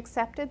commonly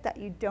accepted that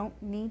you don't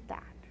need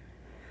that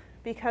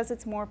because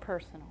it's more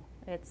personal.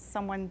 It's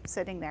someone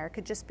sitting there. It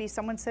could just be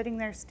someone sitting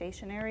there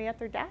stationary at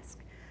their desk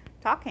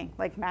talking,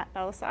 like Matt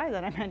Belisai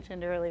that I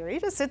mentioned earlier. He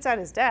just sits at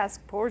his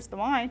desk, pours the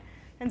wine,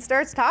 and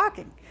starts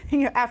talking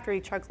after he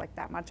chugs like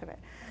that much of it.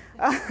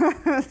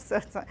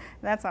 So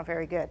that's not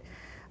very good.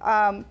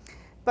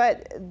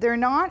 But they're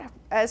not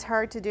as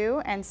hard to do,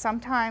 and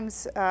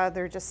sometimes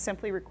they're just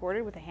simply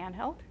recorded with a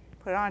handheld.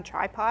 Put it on a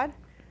tripod.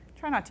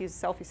 Try not to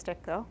use a selfie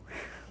stick, though.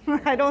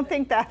 I don't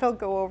think that'll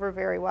go over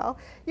very well.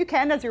 You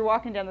can as you're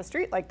walking down the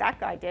street, like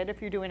that guy did,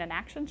 if you're doing an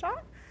action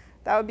shot.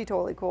 That would be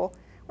totally cool.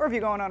 Or if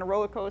you're going on a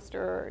roller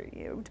coaster,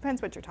 it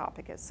depends what your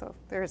topic is, so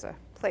there's a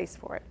place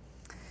for it.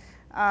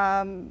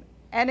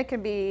 And it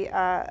can be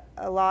a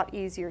lot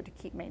easier to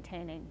keep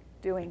maintaining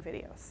doing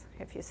videos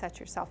if you set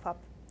yourself up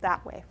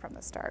that way from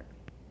the start.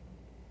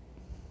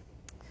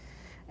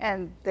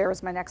 And there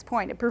was my next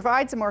point. It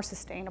provides a more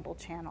sustainable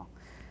channel.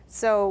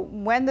 So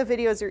when the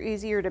videos are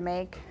easier to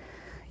make,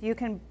 you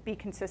can be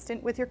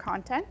consistent with your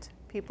content.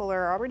 People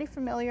are already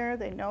familiar.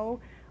 They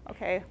know,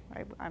 okay,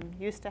 I'm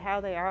used to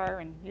how they are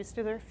and used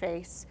to their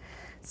face.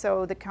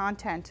 So the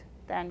content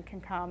then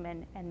can come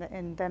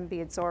and then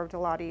be absorbed a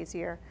lot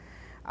easier.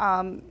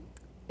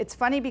 It's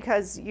funny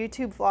because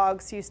YouTube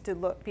vlogs used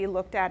to be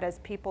looked at as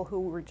people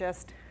who were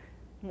just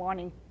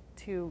wanting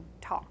to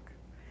talk.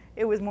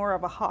 It was more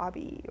of a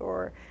hobby,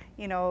 or,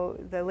 you know,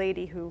 the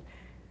lady who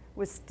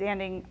was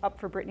standing up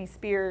for Britney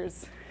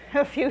Spears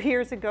a few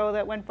years ago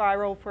that went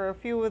viral for a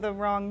few of the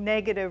wrong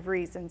negative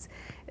reasons.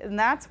 And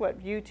that's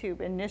what YouTube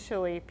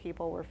initially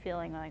people were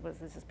feeling like, was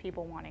this is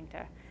people wanting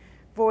to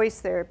voice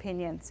their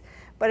opinions.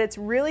 But it's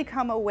really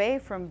come away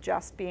from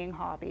just being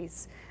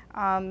hobbies.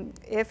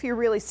 If you're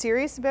really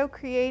serious about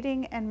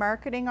creating and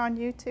marketing on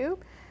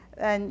YouTube,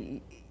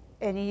 and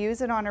you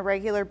use it on a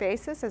regular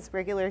basis, as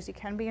regular as you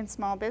can be in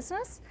small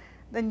business,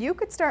 then you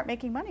could start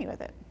making money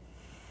with it.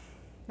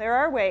 There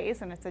are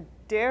ways, and it's a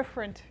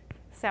different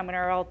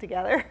seminar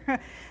altogether,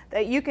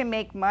 that you can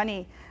make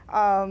money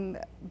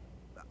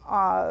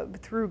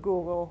through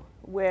Google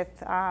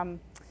with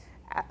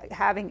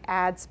having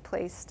ads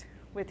placed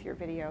with your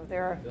video.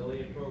 There are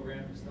affiliate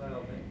program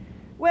style thing?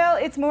 Well,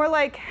 it's more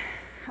like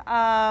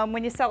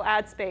when you sell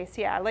ad space,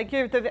 yeah. Like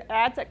the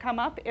ads that come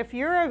up, if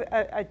you're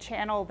a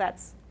channel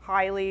that's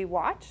highly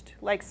watched,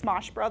 like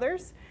Smosh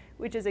Brothers,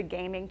 which is a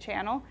gaming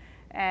channel,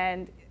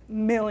 and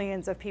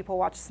millions of people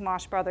watch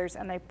Smosh Brothers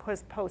and they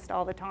post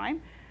all the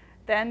time,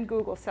 then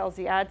Google sells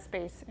the ad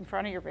space in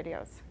front of your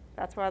videos.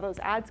 That's why those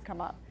ads come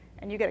up,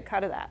 and you get a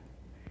cut of that.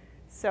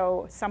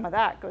 So some of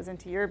that goes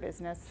into your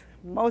business.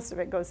 Most of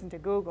it goes into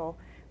Google.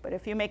 But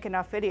if you make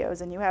enough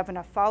videos and you have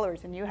enough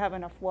followers and you have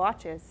enough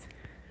watches,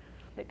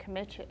 the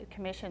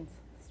commissions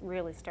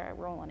really start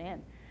rolling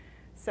in.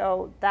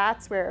 So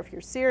that's where, if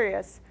you're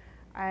serious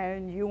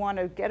and you want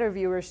to get a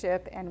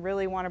viewership and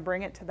really want to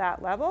bring it to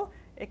that level,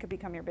 it could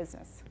become your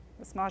business.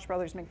 The Smosh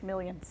Brothers make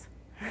millions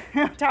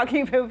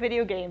talking about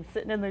video games,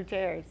 sitting in their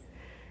chairs,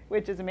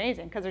 which is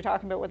amazing because they're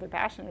talking about what they're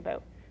passionate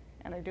about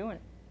and they're doing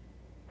it.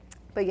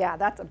 But yeah,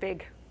 that's a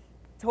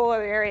whole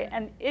other area.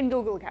 And in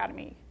Google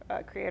Academy,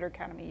 Creator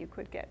Academy, you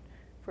could get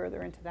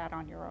further into that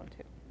on your own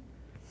too.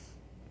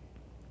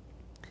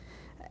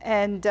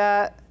 And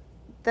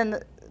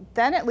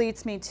then it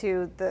leads me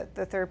to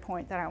the third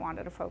point that I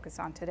wanted to focus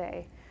on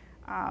today,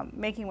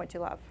 making what you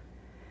love.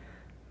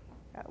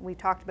 We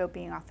talked about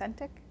being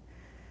authentic,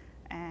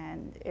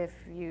 and if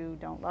you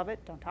don't love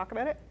it, don't talk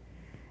about it.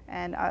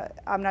 And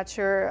I'm not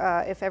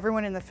sure if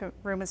everyone in the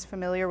room is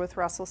familiar with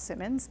Russell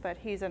Simmons, but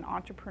he's an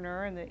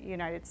entrepreneur in the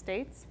United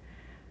States,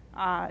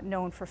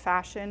 known for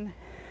fashion,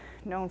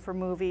 known for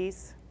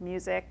movies,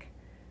 music,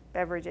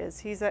 beverages.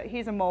 He's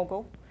a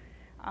mogul.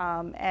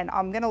 And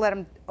I'm going to let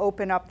him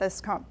open up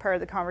this part of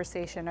the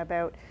conversation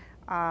about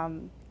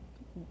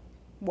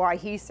why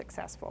he's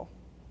successful.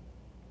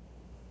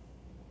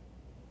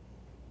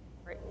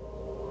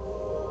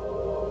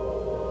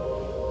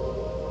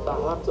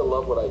 I have to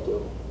love what I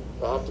do.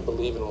 I have to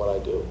believe in what I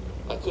do.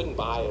 I couldn't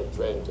buy a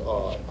drink,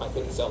 or I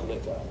couldn't sell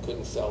liquor. I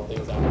couldn't sell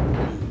things I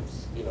don't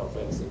use, you know, for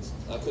instance.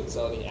 I couldn't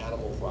sell any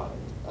animal product.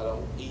 I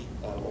don't eat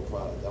animal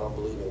product. I don't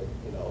believe in it,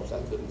 you know, so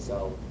I couldn't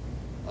sell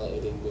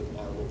anything with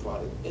animal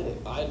product in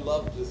it. I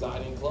love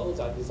designing clothes.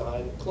 I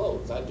design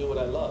clothes. I do what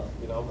I love,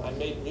 you know. I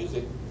made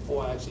music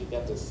before I actually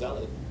got to sell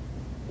it.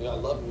 You know, I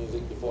loved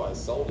music before I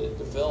sold it.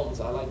 The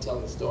films, I like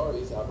telling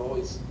stories. I've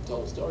always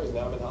told stories.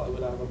 Now I'm in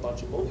Hollywood. I have a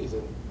bunch of movies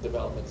in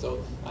development.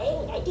 So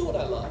I do what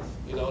I love,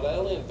 you know, and I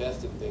only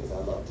invest in things I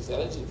love. This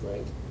energy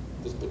drink,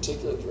 this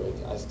particular drink,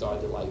 I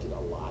started to like it a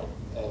lot.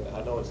 And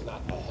I know it's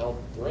not a health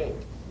drink.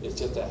 It's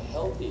just a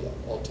healthier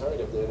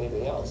alternative than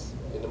anything else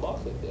in the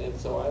market. And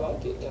so I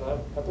like it, and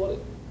I bought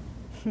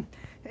it.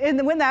 And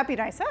wouldn't that be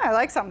nice? I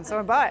like something, so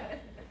I buy it.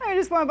 I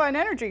just want to buy an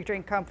energy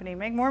drink company,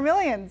 make more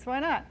millions. Why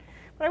not?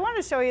 But I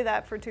wanted to show you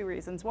that for two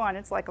reasons. One,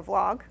 it's like a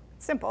vlog.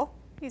 It's simple.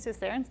 He's just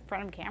there in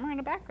front of a camera in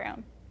the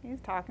background.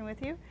 He's talking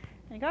with you,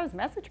 and he got his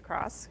message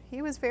across.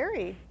 He was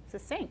very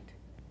succinct.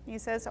 He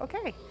says,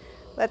 okay,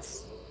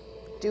 let's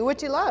do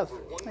what you love.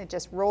 It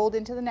just rolled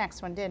into the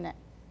next one, didn't it?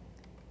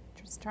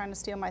 Just trying to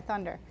steal my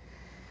thunder.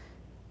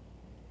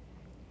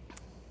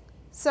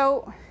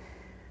 So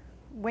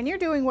when you're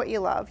doing what you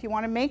love, you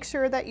want to make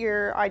sure that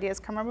your ideas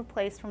come from a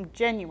place from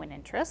genuine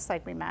interest,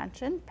 like we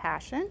mentioned,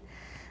 passion,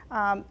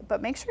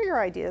 but make sure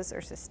your ideas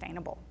are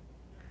sustainable.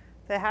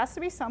 There has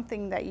to be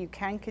something that you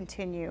can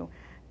continue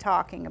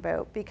talking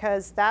about,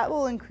 because that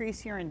will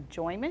increase your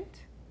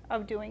enjoyment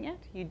of doing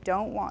it. You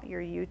don't want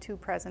your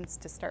YouTube presence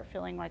to start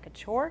feeling like a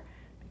chore,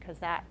 because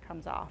that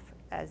comes off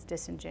as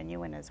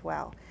disingenuine as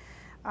well.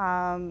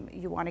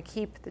 You want to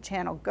keep the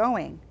channel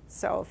going.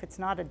 So if it's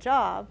not a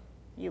job,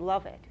 you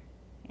love it,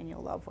 and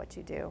you'll love what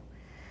you do.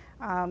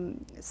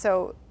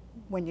 So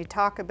when you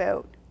talk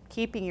about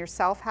keeping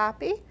yourself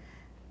happy,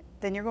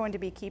 then you're going to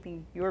be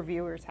keeping your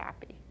viewers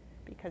happy,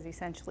 because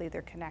essentially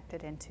they're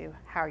connected into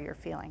how you're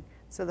feeling.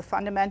 So the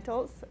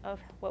fundamentals of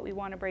what we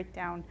want to break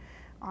down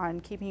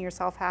on keeping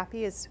yourself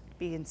happy is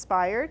be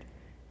inspired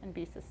and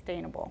be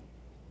sustainable.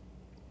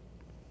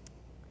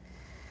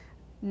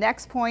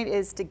 Next point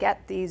is to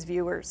get these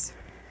viewers.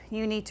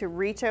 You need to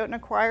reach out and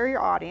acquire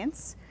your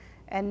audience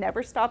and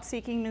never stop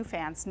seeking new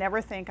fans.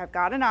 Never think, I've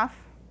got enough.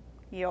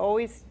 You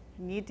always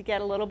need to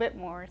get a little bit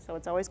more, so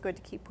it's always good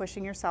to keep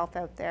pushing yourself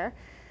out there.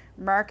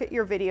 Market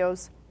your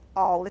videos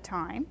all the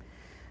time.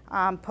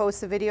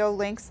 Post the video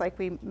links like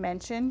we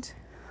mentioned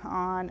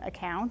on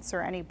accounts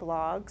or any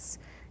blogs,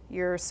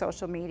 your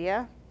social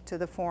media, to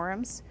the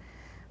forums.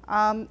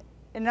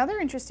 Another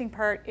interesting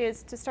part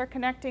is to start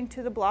connecting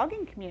to the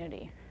blogging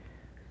community.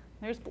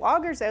 There's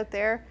bloggers out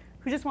there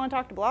who just want to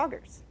talk to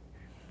bloggers,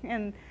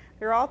 and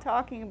they're all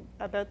talking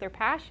about their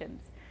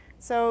passions.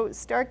 So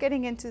start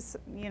getting into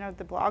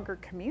the blogger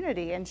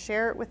community and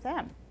share it with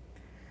them.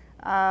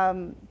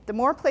 The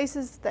more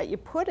places that you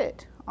put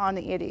it on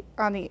the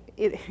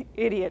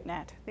idiot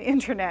net, the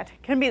internet,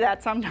 can be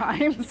that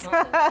sometimes,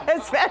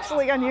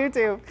 especially on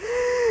YouTube.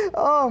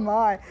 Oh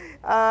my!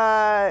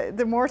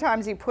 The more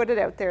times you put it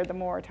out there, the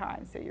more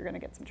times that you're going to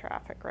get some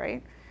traffic,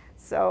 right?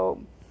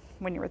 So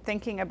when you were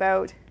thinking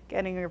about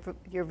getting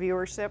your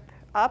viewership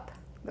up,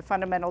 the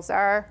fundamentals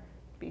are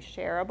be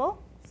shareable,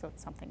 so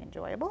it's something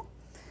enjoyable,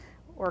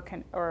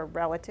 or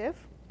relative,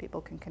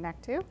 people can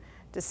connect to.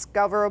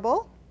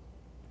 Discoverable,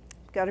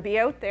 got to be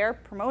out there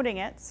promoting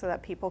it so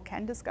that people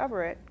can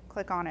discover it,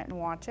 click on it and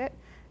watch it.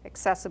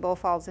 Accessible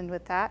falls in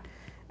with that.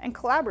 And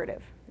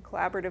collaborative. The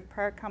collaborative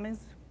part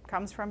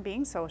comes from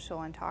being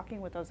social and talking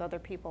with those other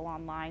people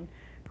online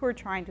who are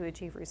trying to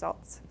achieve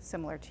results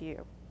similar to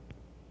you.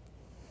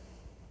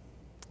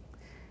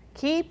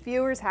 Keep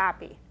viewers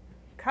happy.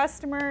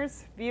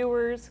 Customers,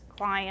 viewers,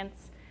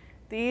 clients,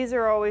 these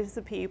are always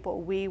the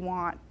people we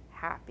want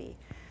happy.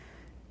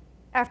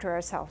 After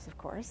ourselves, of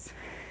course.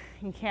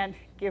 You can't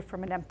give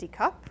from an empty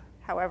cup.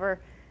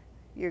 However,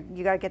 you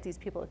got to get these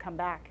people to come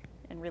back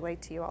and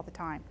relate to you all the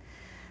time.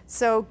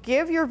 So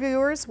give your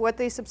viewers what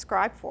they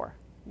subscribe for.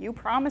 You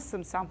promise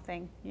them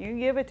something, you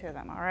give it to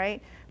them, all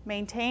right?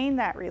 Maintain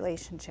that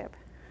relationship.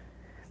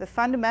 The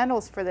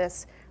fundamentals for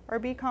this are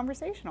be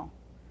conversational,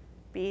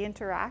 be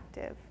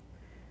interactive,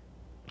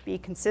 be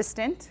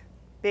consistent,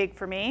 big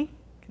for me,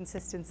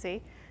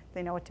 consistency,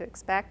 they know what to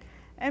expect,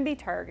 and be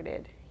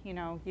targeted. You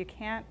know, you're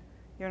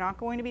not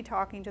going to be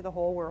talking to the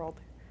whole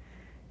world.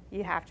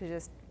 You have to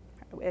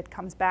it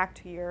comes back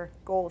to your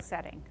goal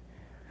setting.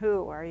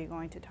 Who are you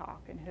going to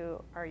talk and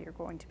who are you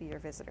going to be your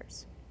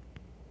visitors?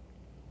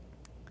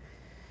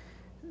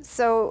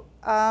 So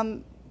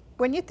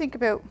when you think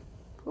about,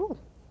 ooh,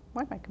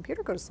 why did my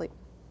computer go to sleep?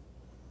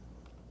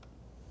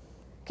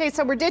 Okay,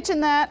 so we're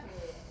ditching that.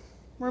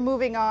 We're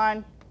moving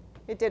on.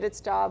 It did its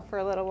job for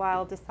a little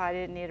while,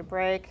 decided it needed a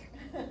break.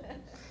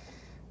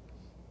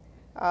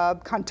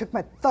 Kind of took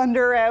my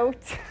thunder out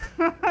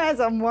as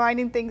I'm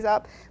winding things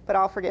up, but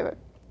I'll forgive it.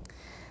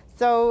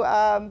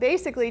 So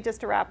basically,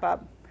 just to wrap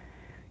up,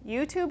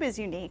 YouTube is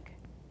unique,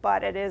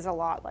 but it is a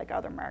lot like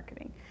other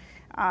marketing.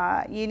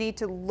 You need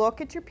to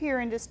look at your peer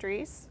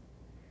industries,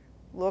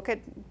 look at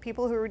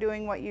people who are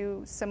doing what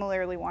you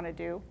similarly want to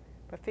do,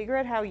 but figure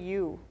out how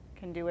you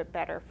can do it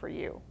better for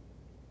you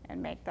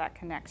and make that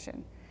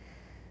connection.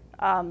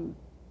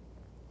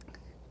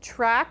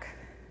 Track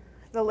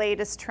the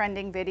latest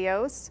trending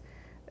videos.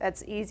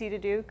 That's easy to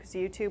do because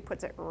YouTube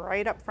puts it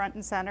right up front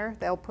and center.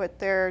 They'll put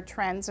their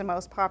trends and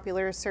most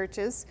popular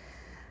searches.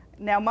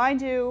 Now,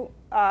 mind you,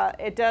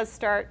 it does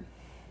start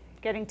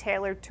getting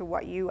tailored to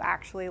what you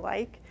actually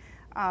like.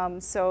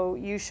 So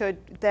you should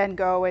then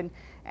go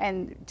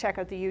and check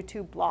out the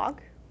YouTube blog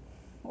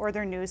or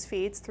their news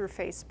feeds through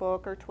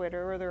Facebook or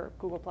Twitter or their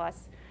Google+.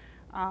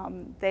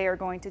 They are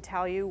going to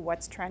tell you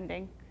what's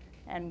trending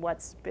and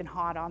what's been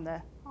hot on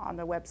the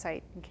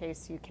website in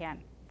case you can't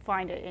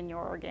find it in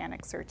your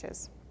organic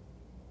searches.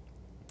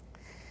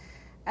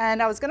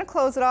 And I was going to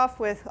close it off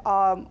with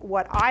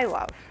what I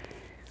love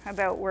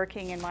about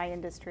working in my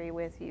industry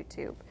with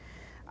YouTube.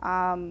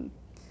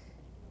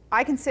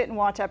 I can sit and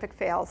watch epic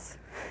fails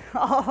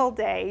all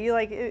day.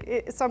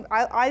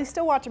 I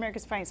still watch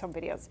America's Funniest Home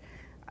Videos.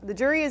 The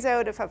jury is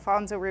out if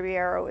Alfonso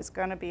Ribeiro is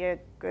going to be a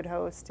good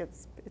host.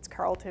 It's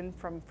Carlton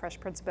from Fresh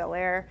Prince of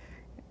Bel-Air.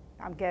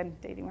 I'm again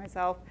dating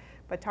myself,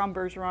 but Tom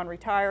Bergeron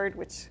retired,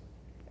 which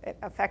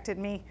affected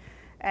me,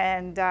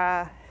 and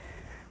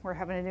we're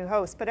having a new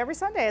host. But every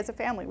Sunday as a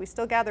family, we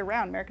still gather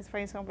around America's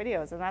Funniest Home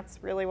Videos, and that's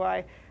really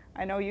why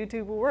I know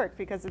YouTube will work,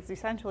 because it's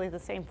essentially the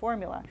same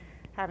formula,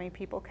 having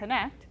people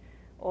connect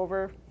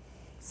over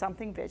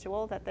something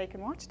visual that they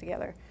can watch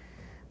together.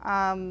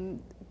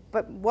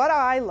 But what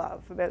I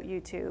love about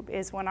YouTube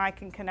is when I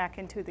can connect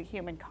into the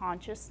human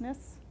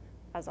consciousness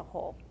as a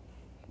whole.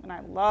 And I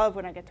love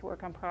when I get to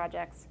work on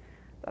projects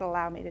that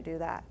allow me to do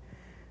that.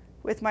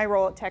 With my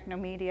role at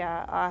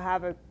Technomedia, I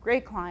have a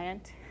great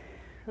client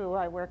who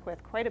I work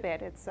with quite a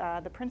bit. It's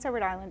the Prince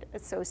Edward Island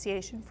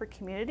Association for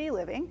Community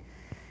Living.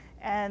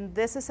 And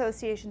this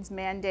association's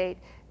mandate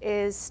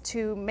is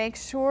to make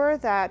sure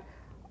that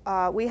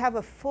we have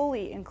a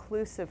fully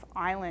inclusive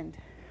island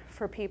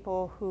for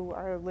people who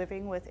are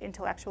living with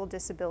intellectual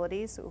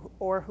disabilities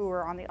or who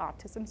are on the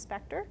autism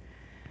spectrum.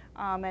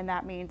 And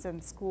that means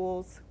in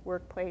schools,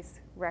 workplace,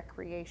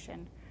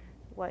 recreation,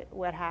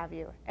 what have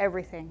you,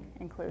 everything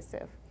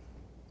inclusive.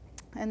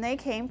 And they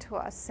came to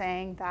us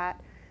saying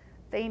that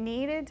they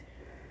needed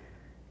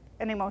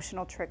an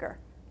emotional trigger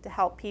to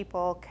help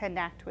people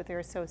connect with their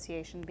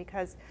association,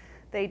 because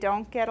they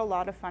don't get a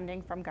lot of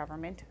funding from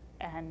government,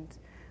 and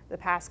the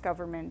past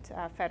government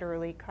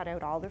federally cut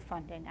out all their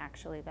funding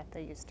actually that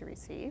they used to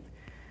receive.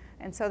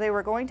 And so they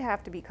were going to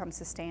have to become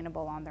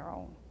sustainable on their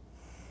own.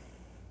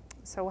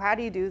 So how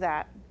do you do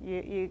that?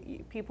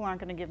 People aren't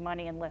going to give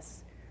money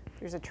unless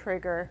there's a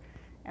trigger,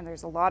 and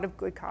there's a lot of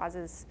good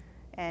causes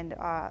and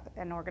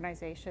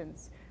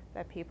organizations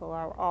that people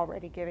are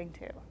already giving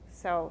to.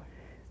 So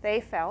they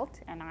felt,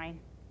 and I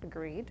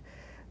agreed,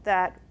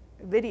 that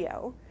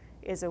video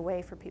is a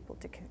way for people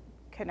to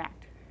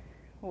connect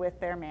with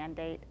their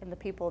mandate and the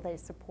people they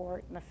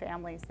support and the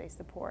families they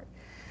support.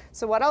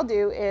 So what I'll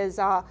do is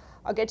I'll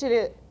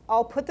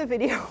put the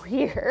video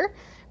here,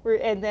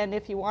 and then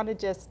if you want to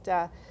just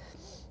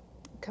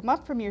come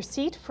up from your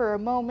seat for a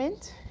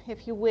moment,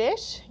 if you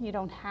wish, you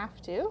don't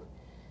have to.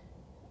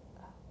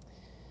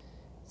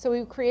 So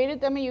we created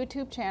them a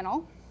YouTube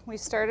channel. We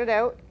started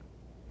out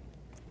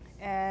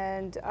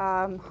and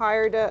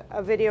hired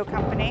a video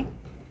company.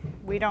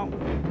 We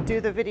don't do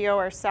the video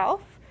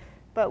ourselves,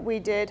 but we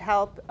did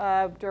help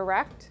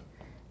direct,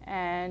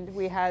 and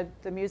we had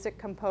the music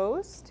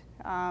composed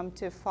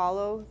to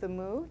follow the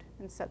mood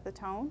and set the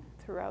tone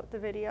throughout the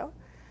video.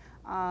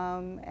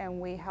 And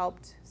we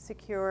helped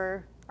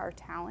secure our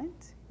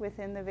talent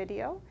within the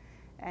video,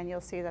 and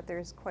you'll see that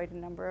there's quite a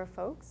number of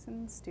folks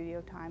and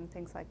studio time,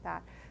 things like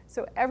that.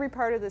 So every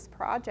part of this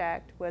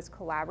project was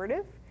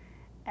collaborative,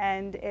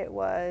 and it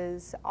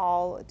was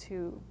all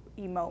to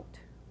emote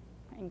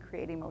and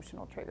create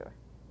emotional trigger.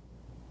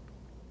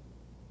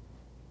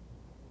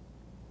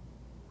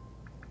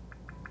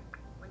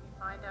 When you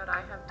find out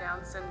I have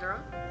Down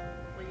syndrome,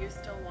 will you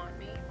still want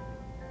me?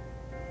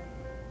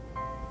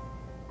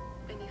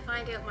 When you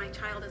find out my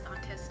child is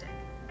autistic,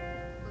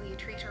 will you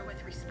treat her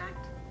with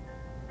respect?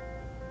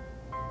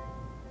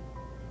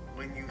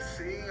 When you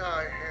see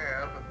I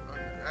have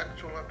an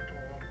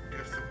intellectual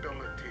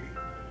disability,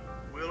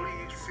 will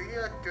you see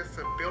a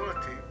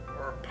disability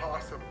or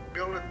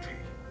possibility?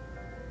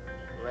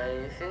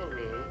 When you see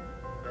me,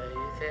 will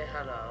you say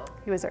hello?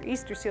 He was our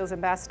Easter Seals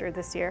ambassador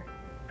this year.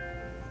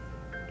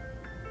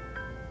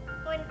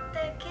 When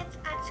the kids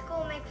at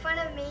school make fun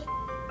of me,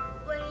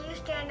 will you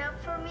stand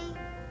up for me?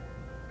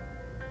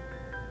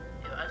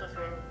 If I just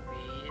work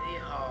really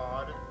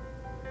hard,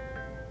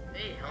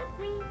 will you help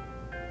me?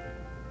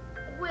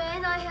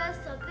 When I have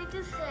something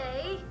to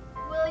say,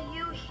 will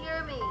you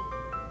hear me?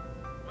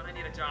 When I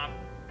need a job,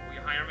 will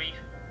you hire me?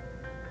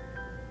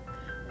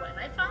 When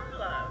I found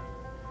love,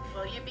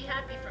 will you be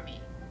happy for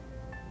me?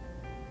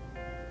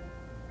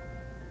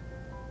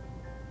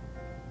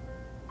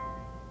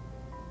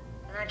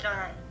 When I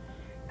die,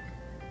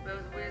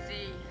 will you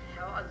see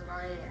how old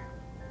I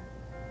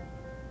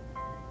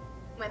am?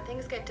 When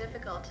things get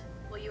difficult,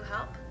 will you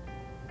help?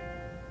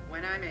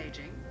 When I'm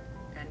aging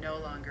and no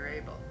longer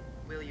able,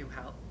 will you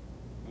help?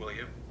 Will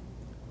you?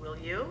 Will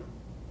you?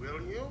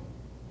 Will you?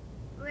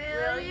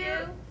 Will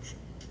you?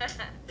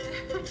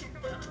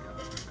 You're welcome.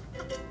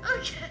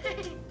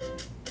 Okay.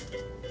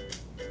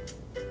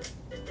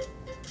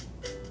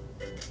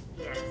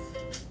 Yes.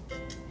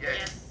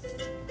 Yes.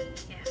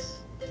 Yes.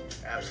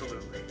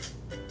 Absolutely.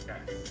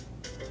 Yes.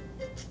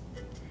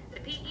 The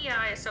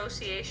PEI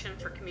Association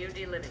for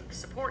Community Living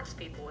supports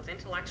people with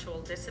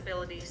intellectual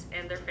disabilities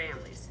and their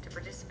families to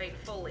participate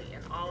fully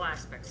in all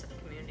aspects of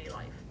community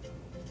life.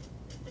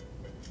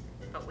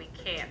 But we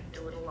can't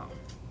do it alone.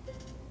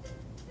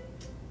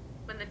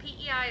 When the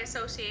PEI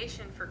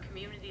Association for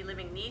Community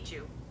Living needs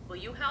you, will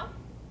you help?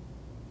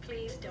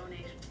 Please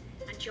donate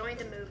and join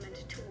the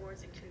movement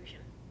towards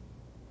inclusion.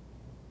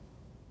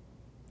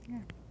 Yeah.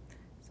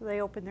 So they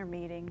opened their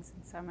meetings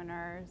and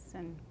seminars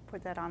and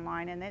put that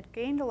online, and it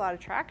gained a lot of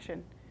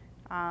traction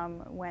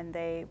when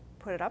they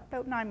put it up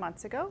about 9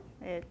 months ago.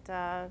 It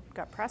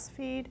got press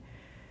feed,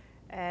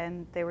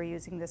 and they were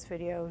using this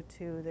video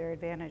to their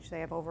advantage. They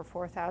have over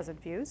 4,000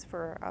 views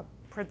for a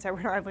Prince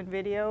Edward Island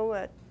video.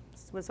 It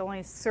was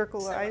only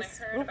circlized.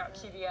 So when I heard about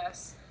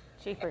QBS,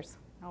 Jeepers,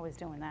 always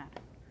doing that.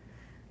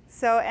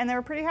 So, and they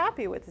were pretty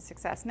happy with the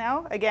success.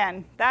 Now,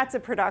 again, that's a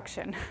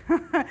production,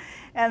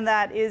 and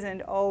that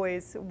isn't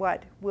always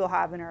what we'll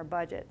have in our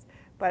budgets.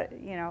 But,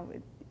 you know,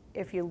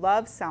 if you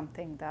love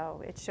something,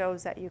 though, it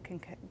shows that you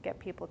can get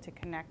people to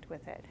connect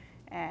with it.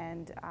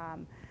 And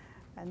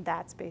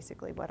that's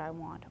basically what I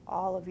want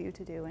all of you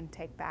to do and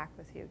take back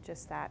with you,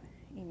 just that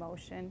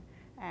emotion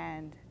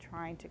and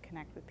trying to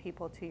connect with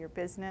people to your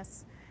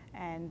business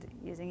and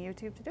using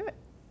YouTube to do it.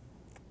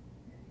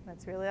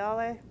 That's really all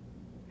I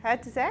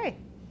had to say.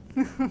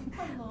 How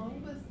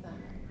long was that?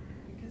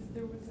 Because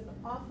there was an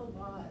awful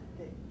lot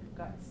that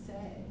got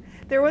said.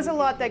 There was a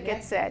lot that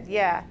gets said,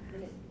 yeah.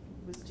 And it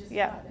was just,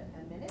 yeah. what,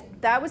 a minute?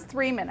 That was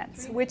 3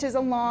 minutes, which is a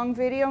long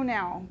video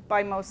now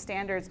by most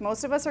standards.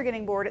 Most of us are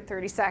getting bored at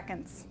 30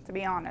 seconds, to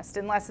be honest,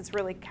 unless it's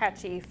really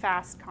catchy,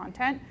 fast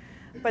content.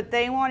 But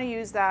they want to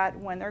use that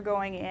when they're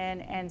going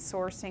in and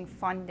sourcing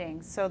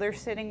funding. So they're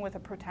sitting with a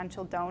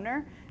potential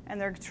donor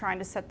and they're trying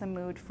to set the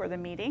mood for the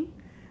meeting,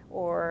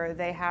 or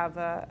they have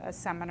a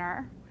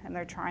seminar and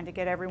they're trying to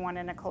get everyone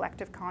in a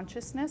collective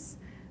consciousness.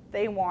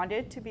 They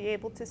wanted to be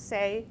able to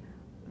say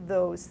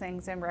those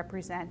things and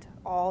represent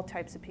all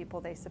types of people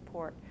they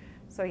support.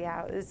 So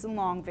yeah, it's a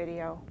long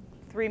video.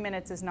 3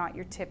 minutes is not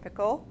your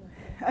typical.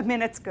 A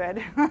minute's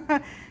good.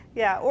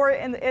 Yeah,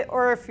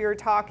 or if you're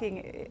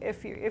talking,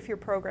 if your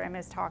program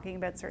is talking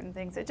about certain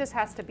things, it just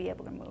has to be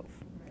able to move.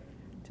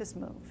 Just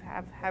move,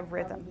 have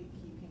rhythm.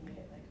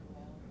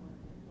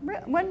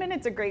 1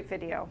 minute's a great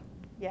video.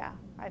 Yeah,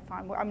 I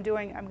find I'm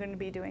going to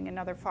be doing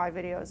another 5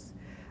 videos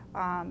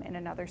in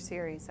another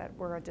series that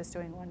we're just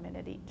doing 1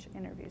 minute each,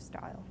 interview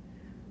style,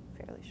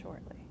 fairly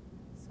shortly.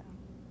 So,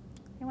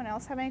 anyone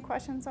else have any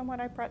questions on what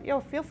I brought? Yo,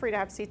 feel free to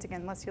have seats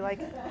again, unless you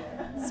like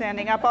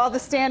standing up. All the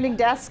standing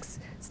desks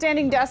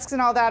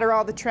and all that are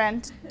all the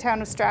trend.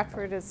 Town of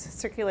Stratford is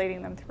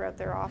circulating them throughout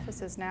their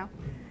offices now.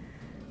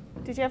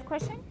 Did you have a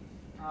question?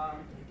 Oh,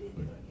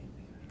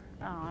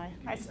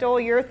 I stole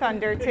your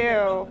thunder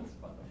too.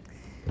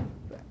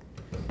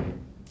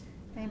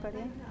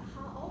 Anybody?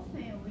 How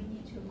often we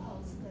need to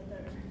post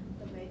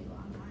the video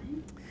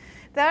online?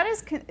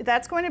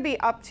 That's going to be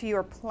up to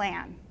your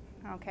plan.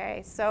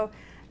 Okay, so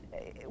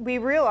we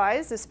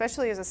realize,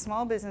 especially as a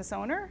small business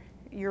owner,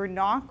 you're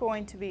not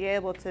going to be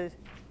able to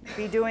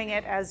be doing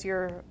it as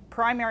your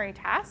primary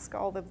task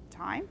all the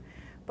time,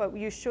 but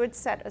you should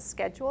set a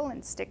schedule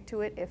and stick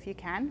to it if you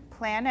can.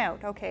 Plan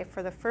out, okay,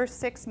 for the first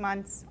 6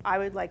 months, I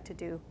would like to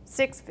do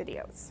 6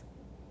 videos,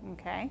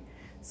 okay?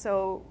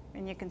 So,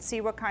 and you can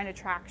see what kind of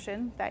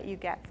traction that you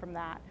get from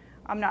that.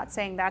 I'm not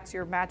saying that's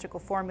your magical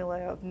formula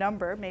of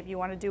number. Maybe you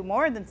want to do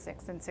more than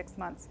 6 in 6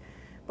 months.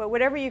 But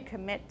whatever you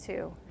commit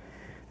to,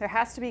 there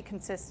has to be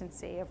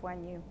consistency of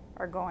when you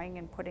are going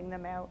and putting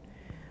them out.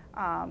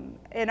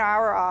 In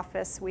our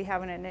office, we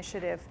have an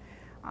initiative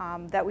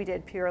that we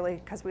did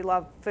purely because we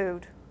love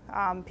food,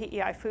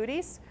 PEI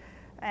Foodies,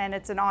 and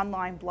it's an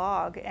online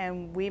blog,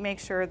 and we make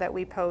sure that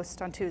we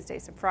post on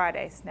Tuesdays and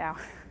Fridays. Now,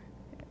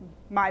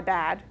 my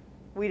bad.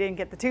 We didn't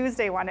get the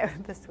Tuesday one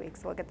out this week,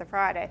 so we'll get the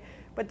Friday.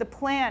 But the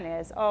plan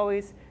is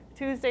always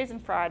Tuesdays and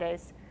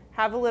Fridays,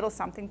 have a little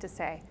something to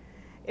say.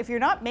 If you're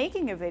not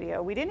making a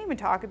video, we didn't even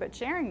talk about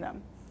sharing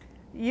them.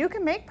 You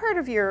can make part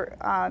of your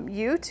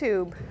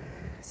YouTube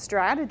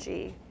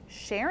strategy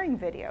sharing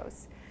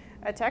videos.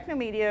 At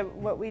Technomedia,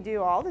 what we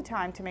do all the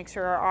time to make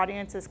sure our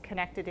audience is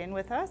connected in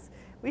with us,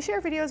 we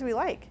share videos we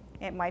like.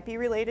 It might be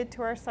related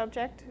to our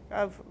subject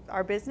of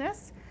our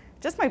business,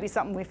 just might be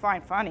something we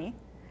find funny.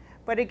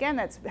 But again,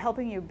 that's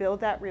helping you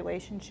build that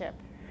relationship.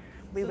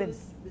 So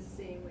this the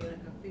same way like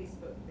on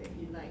Facebook that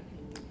you like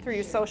and you through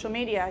your social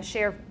media.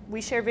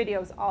 We share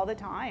videos all the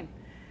time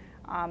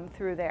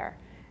through there.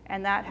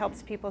 And that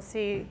helps people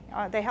see,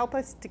 they help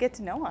us to get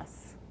to know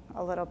us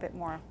a little bit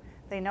more.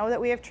 They know that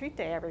we have treat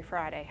day every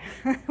Friday.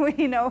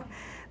 They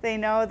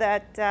know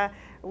that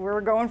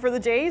we're going for the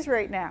Jays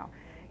right now.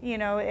 You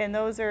know, and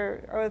those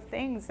are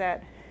things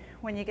that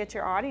when you get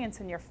your audience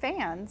and your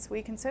fans,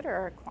 we consider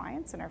our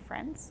clients and our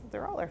friends.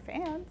 They're all our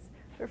fans.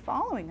 They're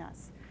following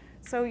us.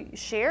 So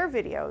share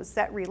videos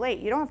that relate.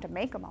 You don't have to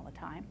make them all the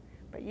time,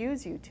 but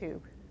use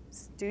YouTube.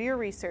 Do your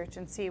research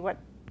and see what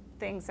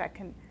things that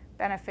can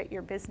benefit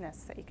your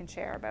business that you can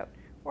share about,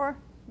 or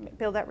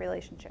build that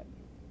relationship.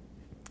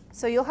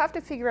 So you'll have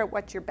to figure out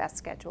what your best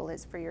schedule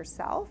is for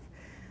yourself.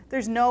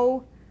 There's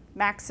no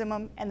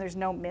maximum and there's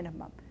no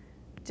minimum.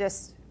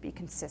 Just be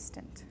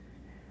consistent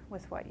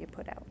with what you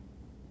put out.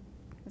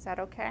 Is that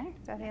okay?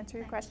 Does that answer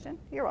your question?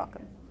 You're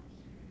welcome.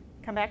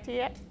 Come back to you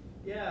yet?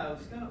 Yeah, I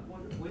was kind of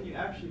wondering, when you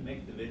actually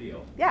make the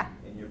video, yeah,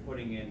 and you're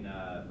putting in,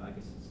 I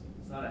guess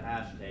it's not a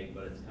hashtag,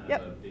 but it's kind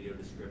yep. of a video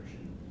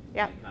description.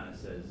 Yeah. It kind of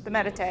says the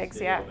meta tags,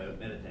 yeah. About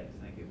meta tags,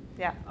 thank you.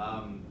 Yeah.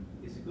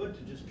 Is it good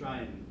to just try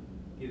and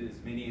get as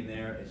many in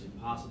there as you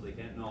possibly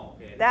can? No,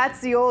 okay.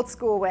 That's the old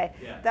school way.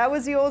 Yeah. That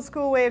was the old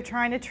school way of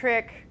trying to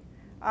trick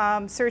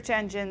search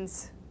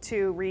engines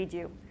to read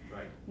you.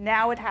 Right.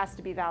 Now it has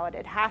to be valid.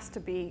 It has to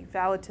be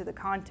valid to the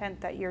content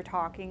that you're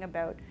talking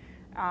about.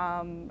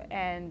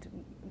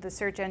 And the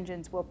search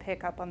engines will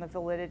pick up on the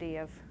validity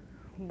of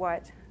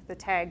what the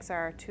tags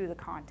are to the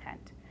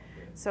content.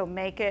 Okay. So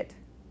make it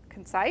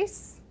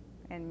concise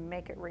and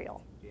make it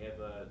real. Do you have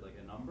like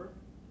a number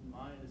in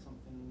mind or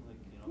something? Like,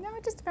 you know? No,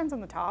 it just depends on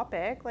the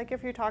topic. Like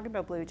if you're talking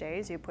about Blue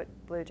Jays, you put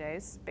Blue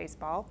Jays,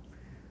 baseball,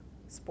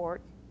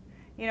 sport,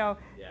 you know,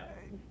 yeah.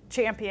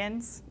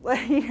 champions,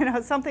 you know,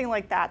 something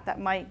like that that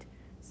might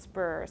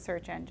spur a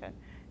search engine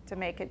to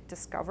make it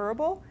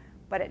discoverable,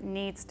 but it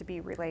needs to be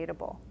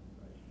relatable.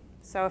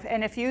 So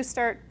if you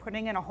start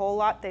putting in a whole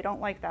lot, they don't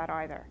like that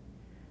either.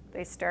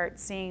 They start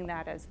seeing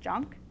that as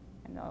junk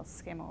and they'll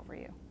skim over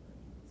you.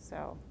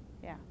 So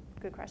yeah,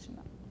 good question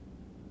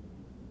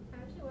though.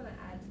 I actually want to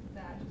add to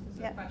that, just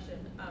a sort of question.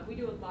 We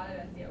do a lot of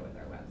SEO with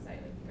our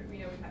website. Like, we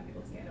know we've had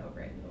people scan over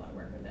it and do a lot of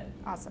work with it.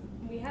 Awesome.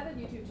 We have a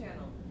YouTube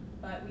channel,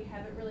 but we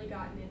haven't really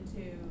gotten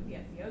into the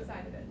SEO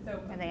side of it. So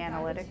and the besides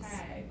analytics.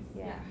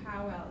 The tags,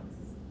 how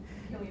else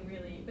can we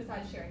really,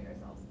 besides sharing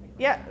ourselves?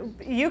 Yeah,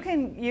 you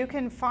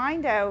can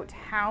find out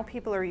how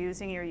people are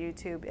using your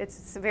YouTube.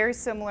 It's very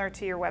similar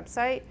to your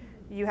website.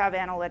 You have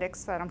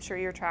analytics that I'm sure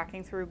you're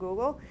tracking through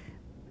Google.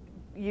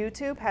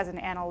 YouTube has an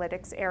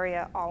analytics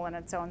area all on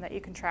its own that you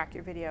can track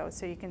your videos.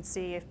 So you can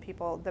see if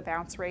people, the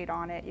bounce rate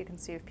on it, you can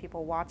see if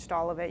people watched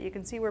all of it, you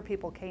can see where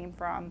people came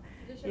from.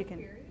 Does it show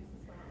queries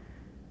as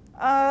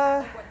well?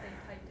 Like what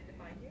they typed to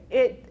find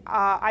you?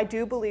 I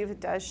do believe it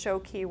does show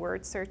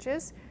keyword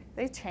searches.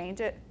 They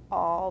change it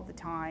all the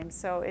time,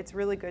 so it's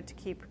really good to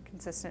keep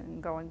consistent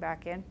and going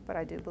back in, but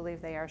I do believe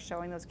they are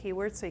showing those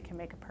keywords so you can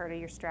make a part of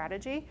your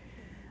strategy.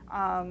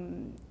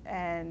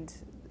 And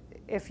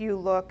if you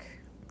look,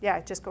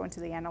 just go into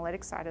the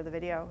analytics side of the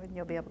video and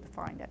you'll be able to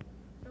find it.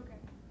 Okay.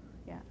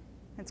 Yeah,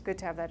 it's good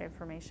to have that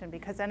information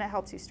because then it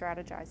helps you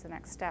strategize the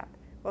next step.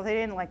 Well, if they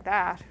didn't like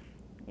that,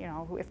 you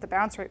know, if the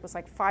bounce rate was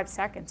like 5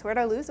 seconds, where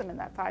did I lose them in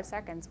that 5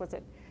 seconds? Was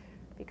it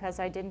because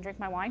I didn't drink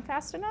my wine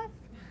fast enough?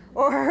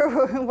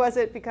 Or was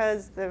it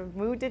because the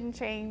mood didn't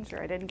change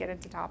or I didn't get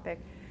into topic?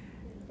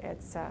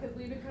 It's because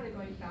we've been kind of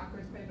going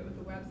backwards quite a bit with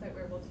the website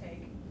where we'll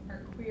take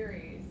our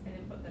queries and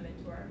input them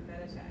into our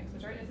meta tags,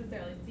 which aren't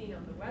necessarily seen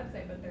on the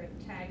website, but they're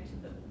tagged to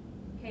the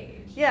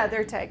page. Yeah,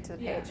 they're tagged to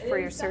the page for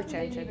your search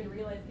engine. We didn't even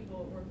realize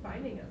people were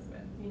finding us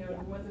with. You know, it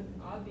wasn't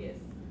obvious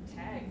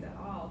tags at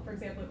all. For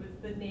example, it was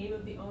the name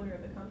of the owner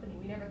of the company.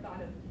 We never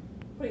thought of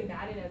putting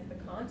that in as the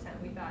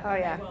content. We thought,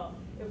 well,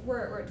 if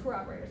we're a tour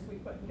operator, so we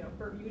put, you know,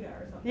 Bermuda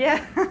or something.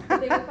 Yeah. But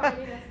they were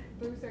finding us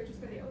through searches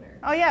for the owner.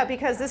 Oh yeah,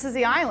 because this is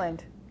the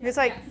island. It's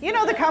like, you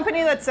know the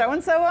company that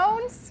so-and-so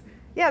owns?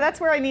 Yeah,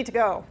 that's where I need to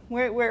go.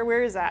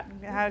 Where is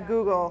that?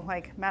 Google,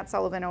 like, Matt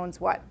Sullivan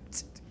owns what?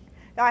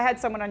 I had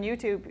someone on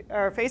YouTube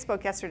or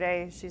Facebook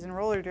yesterday. She's in a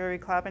roller derby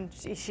club, and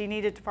she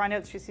needed to find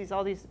out. She sees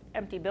all these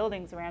empty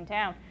buildings around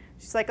town.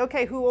 She's like,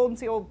 okay, who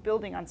owns the old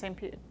building on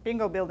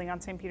bingo building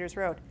on St. Peter's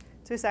Road?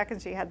 2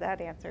 seconds, she had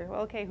that answer.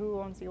 Well, okay, who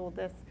owns the old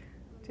this?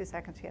 2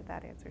 seconds, she had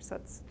that answer. So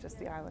it's just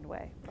the island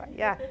way. But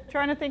yeah,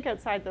 trying to think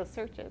outside those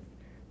searches.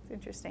 It's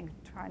interesting,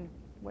 trying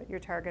what your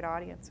target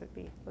audience would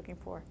be looking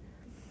for.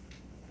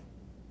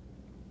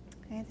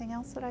 Anything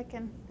else that I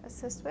can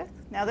assist with?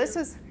 Now this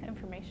is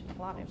information, a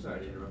lot of information. Sorry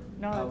to interrupt.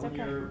 No, that's when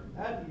okay. When you're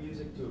adding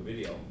music to a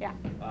video,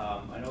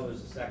 I know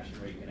there's a section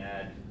where you can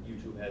add,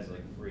 YouTube has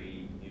like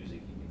free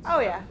music you can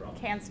select from.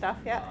 Canned stuff,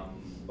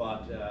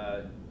 But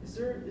is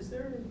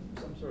there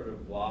some sort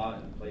of law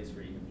in place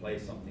where you can play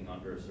something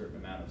under a certain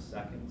amount of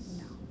seconds?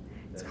 No.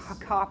 It's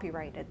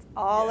copyright. It's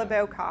all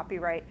about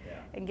copyright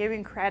and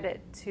giving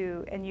credit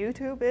to, and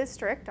YouTube is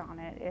strict on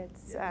it.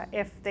 It's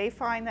if they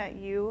find that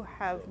you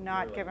have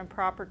not given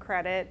proper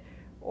credit,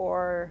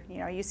 or you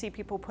know, you see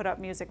people put up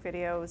music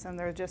videos and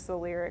they're just the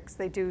lyrics,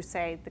 they do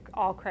say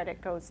all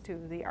credit goes to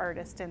the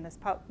artist in this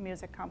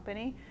music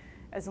company.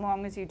 As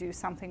long as you do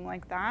something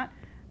like that,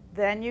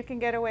 then you can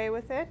get away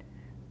with it.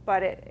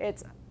 But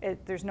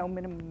there's no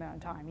minimum amount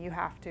of time. You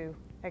have to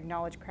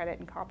acknowledge credit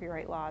and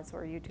copyright laws,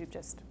 or YouTube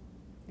just.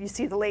 You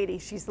see the lady,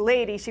 she's the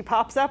lady, she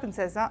pops up and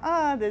says,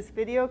 this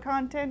video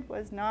content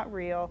was not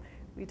real.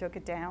 We took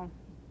it down.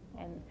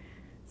 And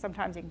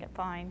sometimes you can get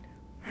fined.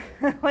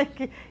 Like,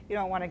 you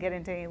don't want to get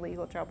into any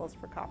legal troubles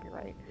for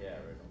copyright. Yeah, right,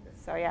 okay.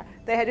 So yeah,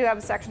 they do have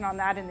a section on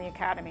that in the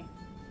Academy.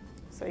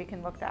 So you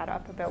can look that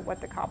up about what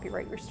the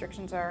copyright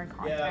restrictions are in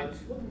content.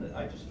 Yeah,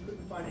 I just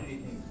couldn't find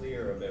anything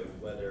clear about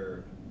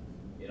whether,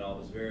 you know,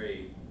 it was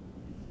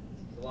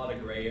a lot of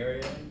gray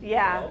area.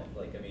 Yeah. Involved.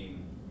 Like, I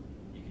mean,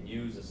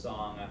 use a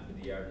song after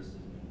the artist has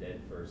been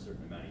dead for a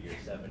certain amount of years,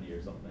 70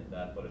 or something like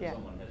that, but if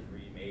someone has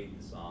remade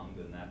the song,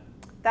 then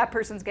that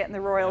person's getting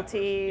the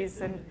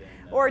royalties,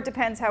 or it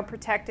depends how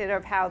protected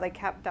of how they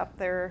kept up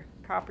their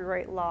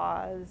copyright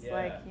laws.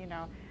 Like, you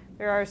know,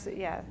 there are,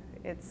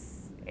 it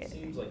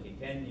seems like you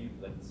can,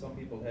 like some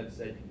people have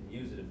said you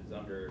can use it if it's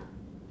under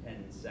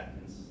 10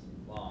 seconds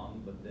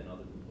long, but then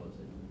other people have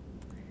said.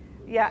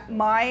 Yeah,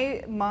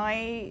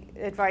 my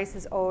advice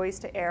is always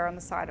to err on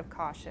the side of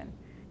caution.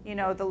 You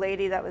know, the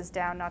lady that was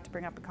down, not to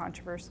bring up a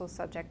controversial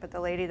subject, but the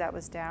lady that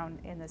was down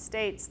in the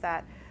States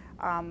that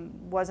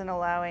wasn't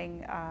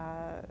allowing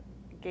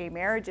gay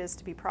marriages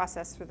to be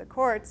processed through the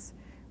courts,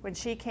 when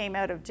she came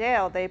out of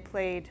jail, they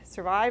played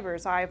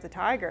Survivor's Eye of the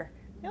Tiger.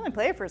 They only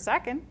played it for a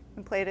second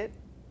and played it.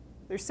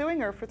 They're suing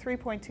her for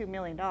 $3.2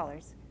 million. Oh,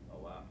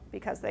 wow.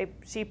 Because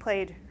she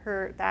played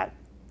that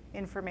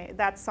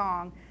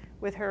song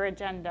with her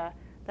agenda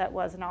that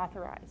wasn't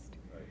authorized.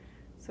 Right.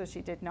 So she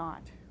did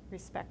not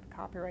respect the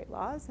copyright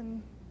laws,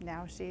 and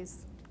now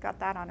she's got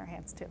that on her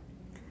hands too.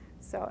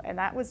 So, and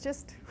that was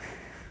just,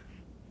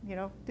 you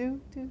know,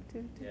 do. Yeah, she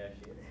had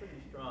a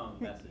pretty strong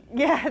message.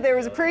 Yeah, there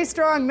was a pretty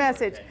strong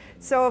message.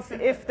 So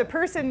if the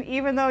person,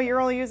 even though you're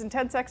only using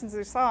 10 seconds of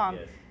their song,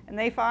 and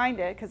they find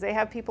it, because they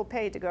have people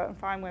paid to go out and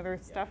find whether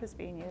stuff is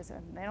being used,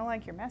 and they don't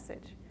like your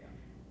message,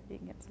 you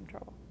can get in some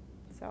trouble.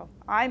 So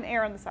I'm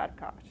err on the side of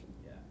caution.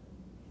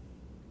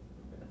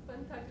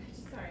 fun fact,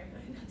 sorry,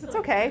 not to It's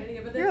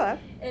okay. But You're allowed.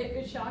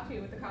 It shocked me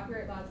with the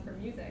copyright laws for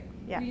music.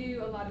 Yeah. We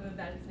do a lot of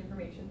events and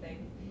information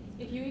things.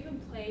 If you even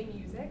play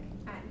music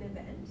at an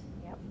event,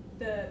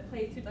 the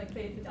place who, like,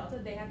 say it's the Delta,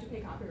 they have to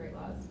pay copyright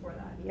laws for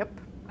that. Yep.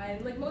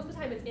 And like most of the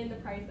time, it's in the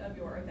price of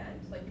your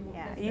event. Like you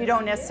won't you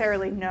don't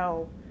necessarily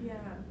know. Yeah.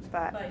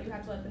 But you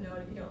have to let them know,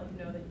 and if you don't let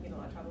them know, then you get in a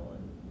lot of trouble.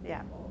 And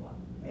blah blah blah.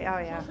 Oh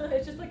yeah.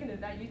 It's just like an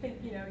event. You think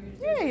you're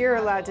just yeah, you're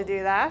allowed to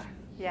do that.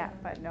 Yeah,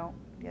 but no,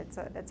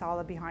 it's all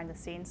the behind the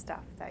scenes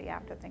stuff that you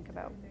have to think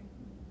about.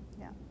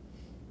 Yeah,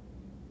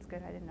 it's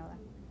good. I didn't know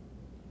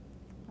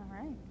that. All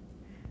right.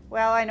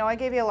 Well, I know I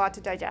gave you a lot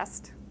to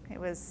digest. It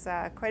was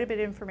quite a bit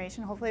of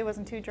information. Hopefully it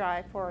wasn't too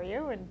dry for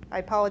you, and I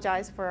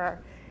apologize for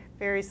our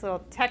various little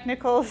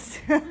technical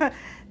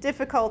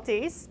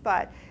difficulties,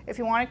 but if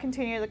you want to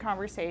continue the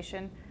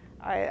conversation,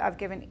 I've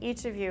given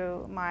each of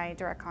you my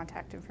direct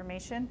contact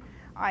information.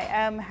 I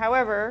am,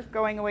 however,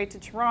 going away to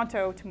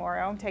Toronto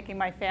tomorrow. I'm taking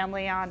my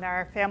family on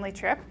our family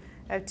trip.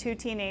 I have 2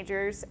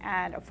 teenagers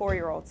and a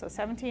 4-year-old, so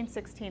 17,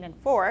 16, and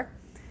 4.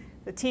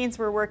 The teens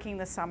were working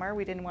this summer.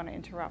 We didn't want to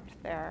interrupt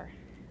their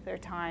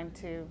time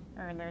to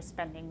earn their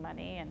spending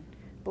money and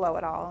blow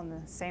it all in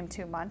the same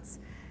 2 months.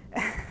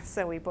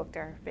 So we booked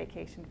our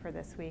vacation for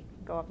this week,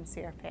 go up and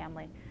see our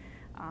family.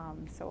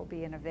 So we'll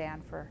be in a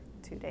van for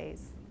 2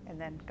 days and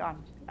then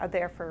gone out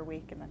there for a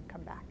week and then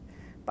come back.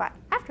 But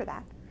after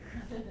that,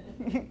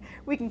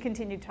 we can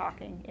continue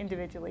talking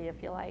individually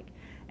if you like.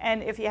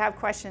 And if you have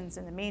questions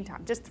in the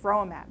meantime, just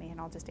throw them at me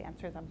and I'll just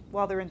answer them.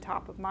 While they're in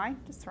top of mind,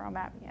 just throw them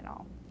at me and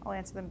I'll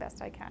answer them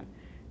best I can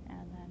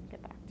and then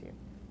get back to you.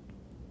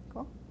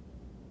 Cool?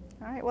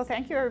 All right, well,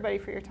 thank you everybody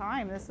for your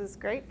time. This is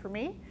great for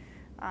me.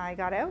 I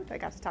got out, I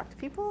got to talk to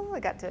people, I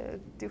got to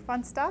do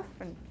fun stuff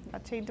and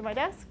not chained to my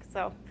desk.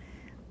 So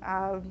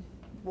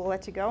we'll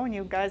let you go and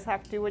you guys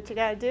have to do what you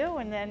got to do,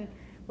 and then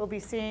we'll be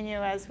seeing you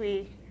as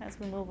we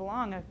move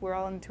along. We're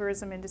all in the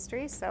tourism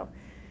industry, so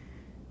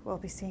we'll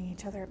be seeing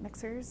each other at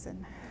mixers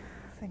and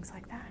things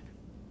like that.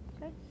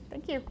 Okay,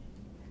 thank you.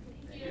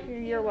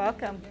 You're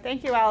welcome.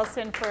 Thank you,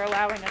 Allison, for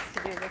allowing us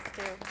to do this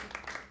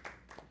too.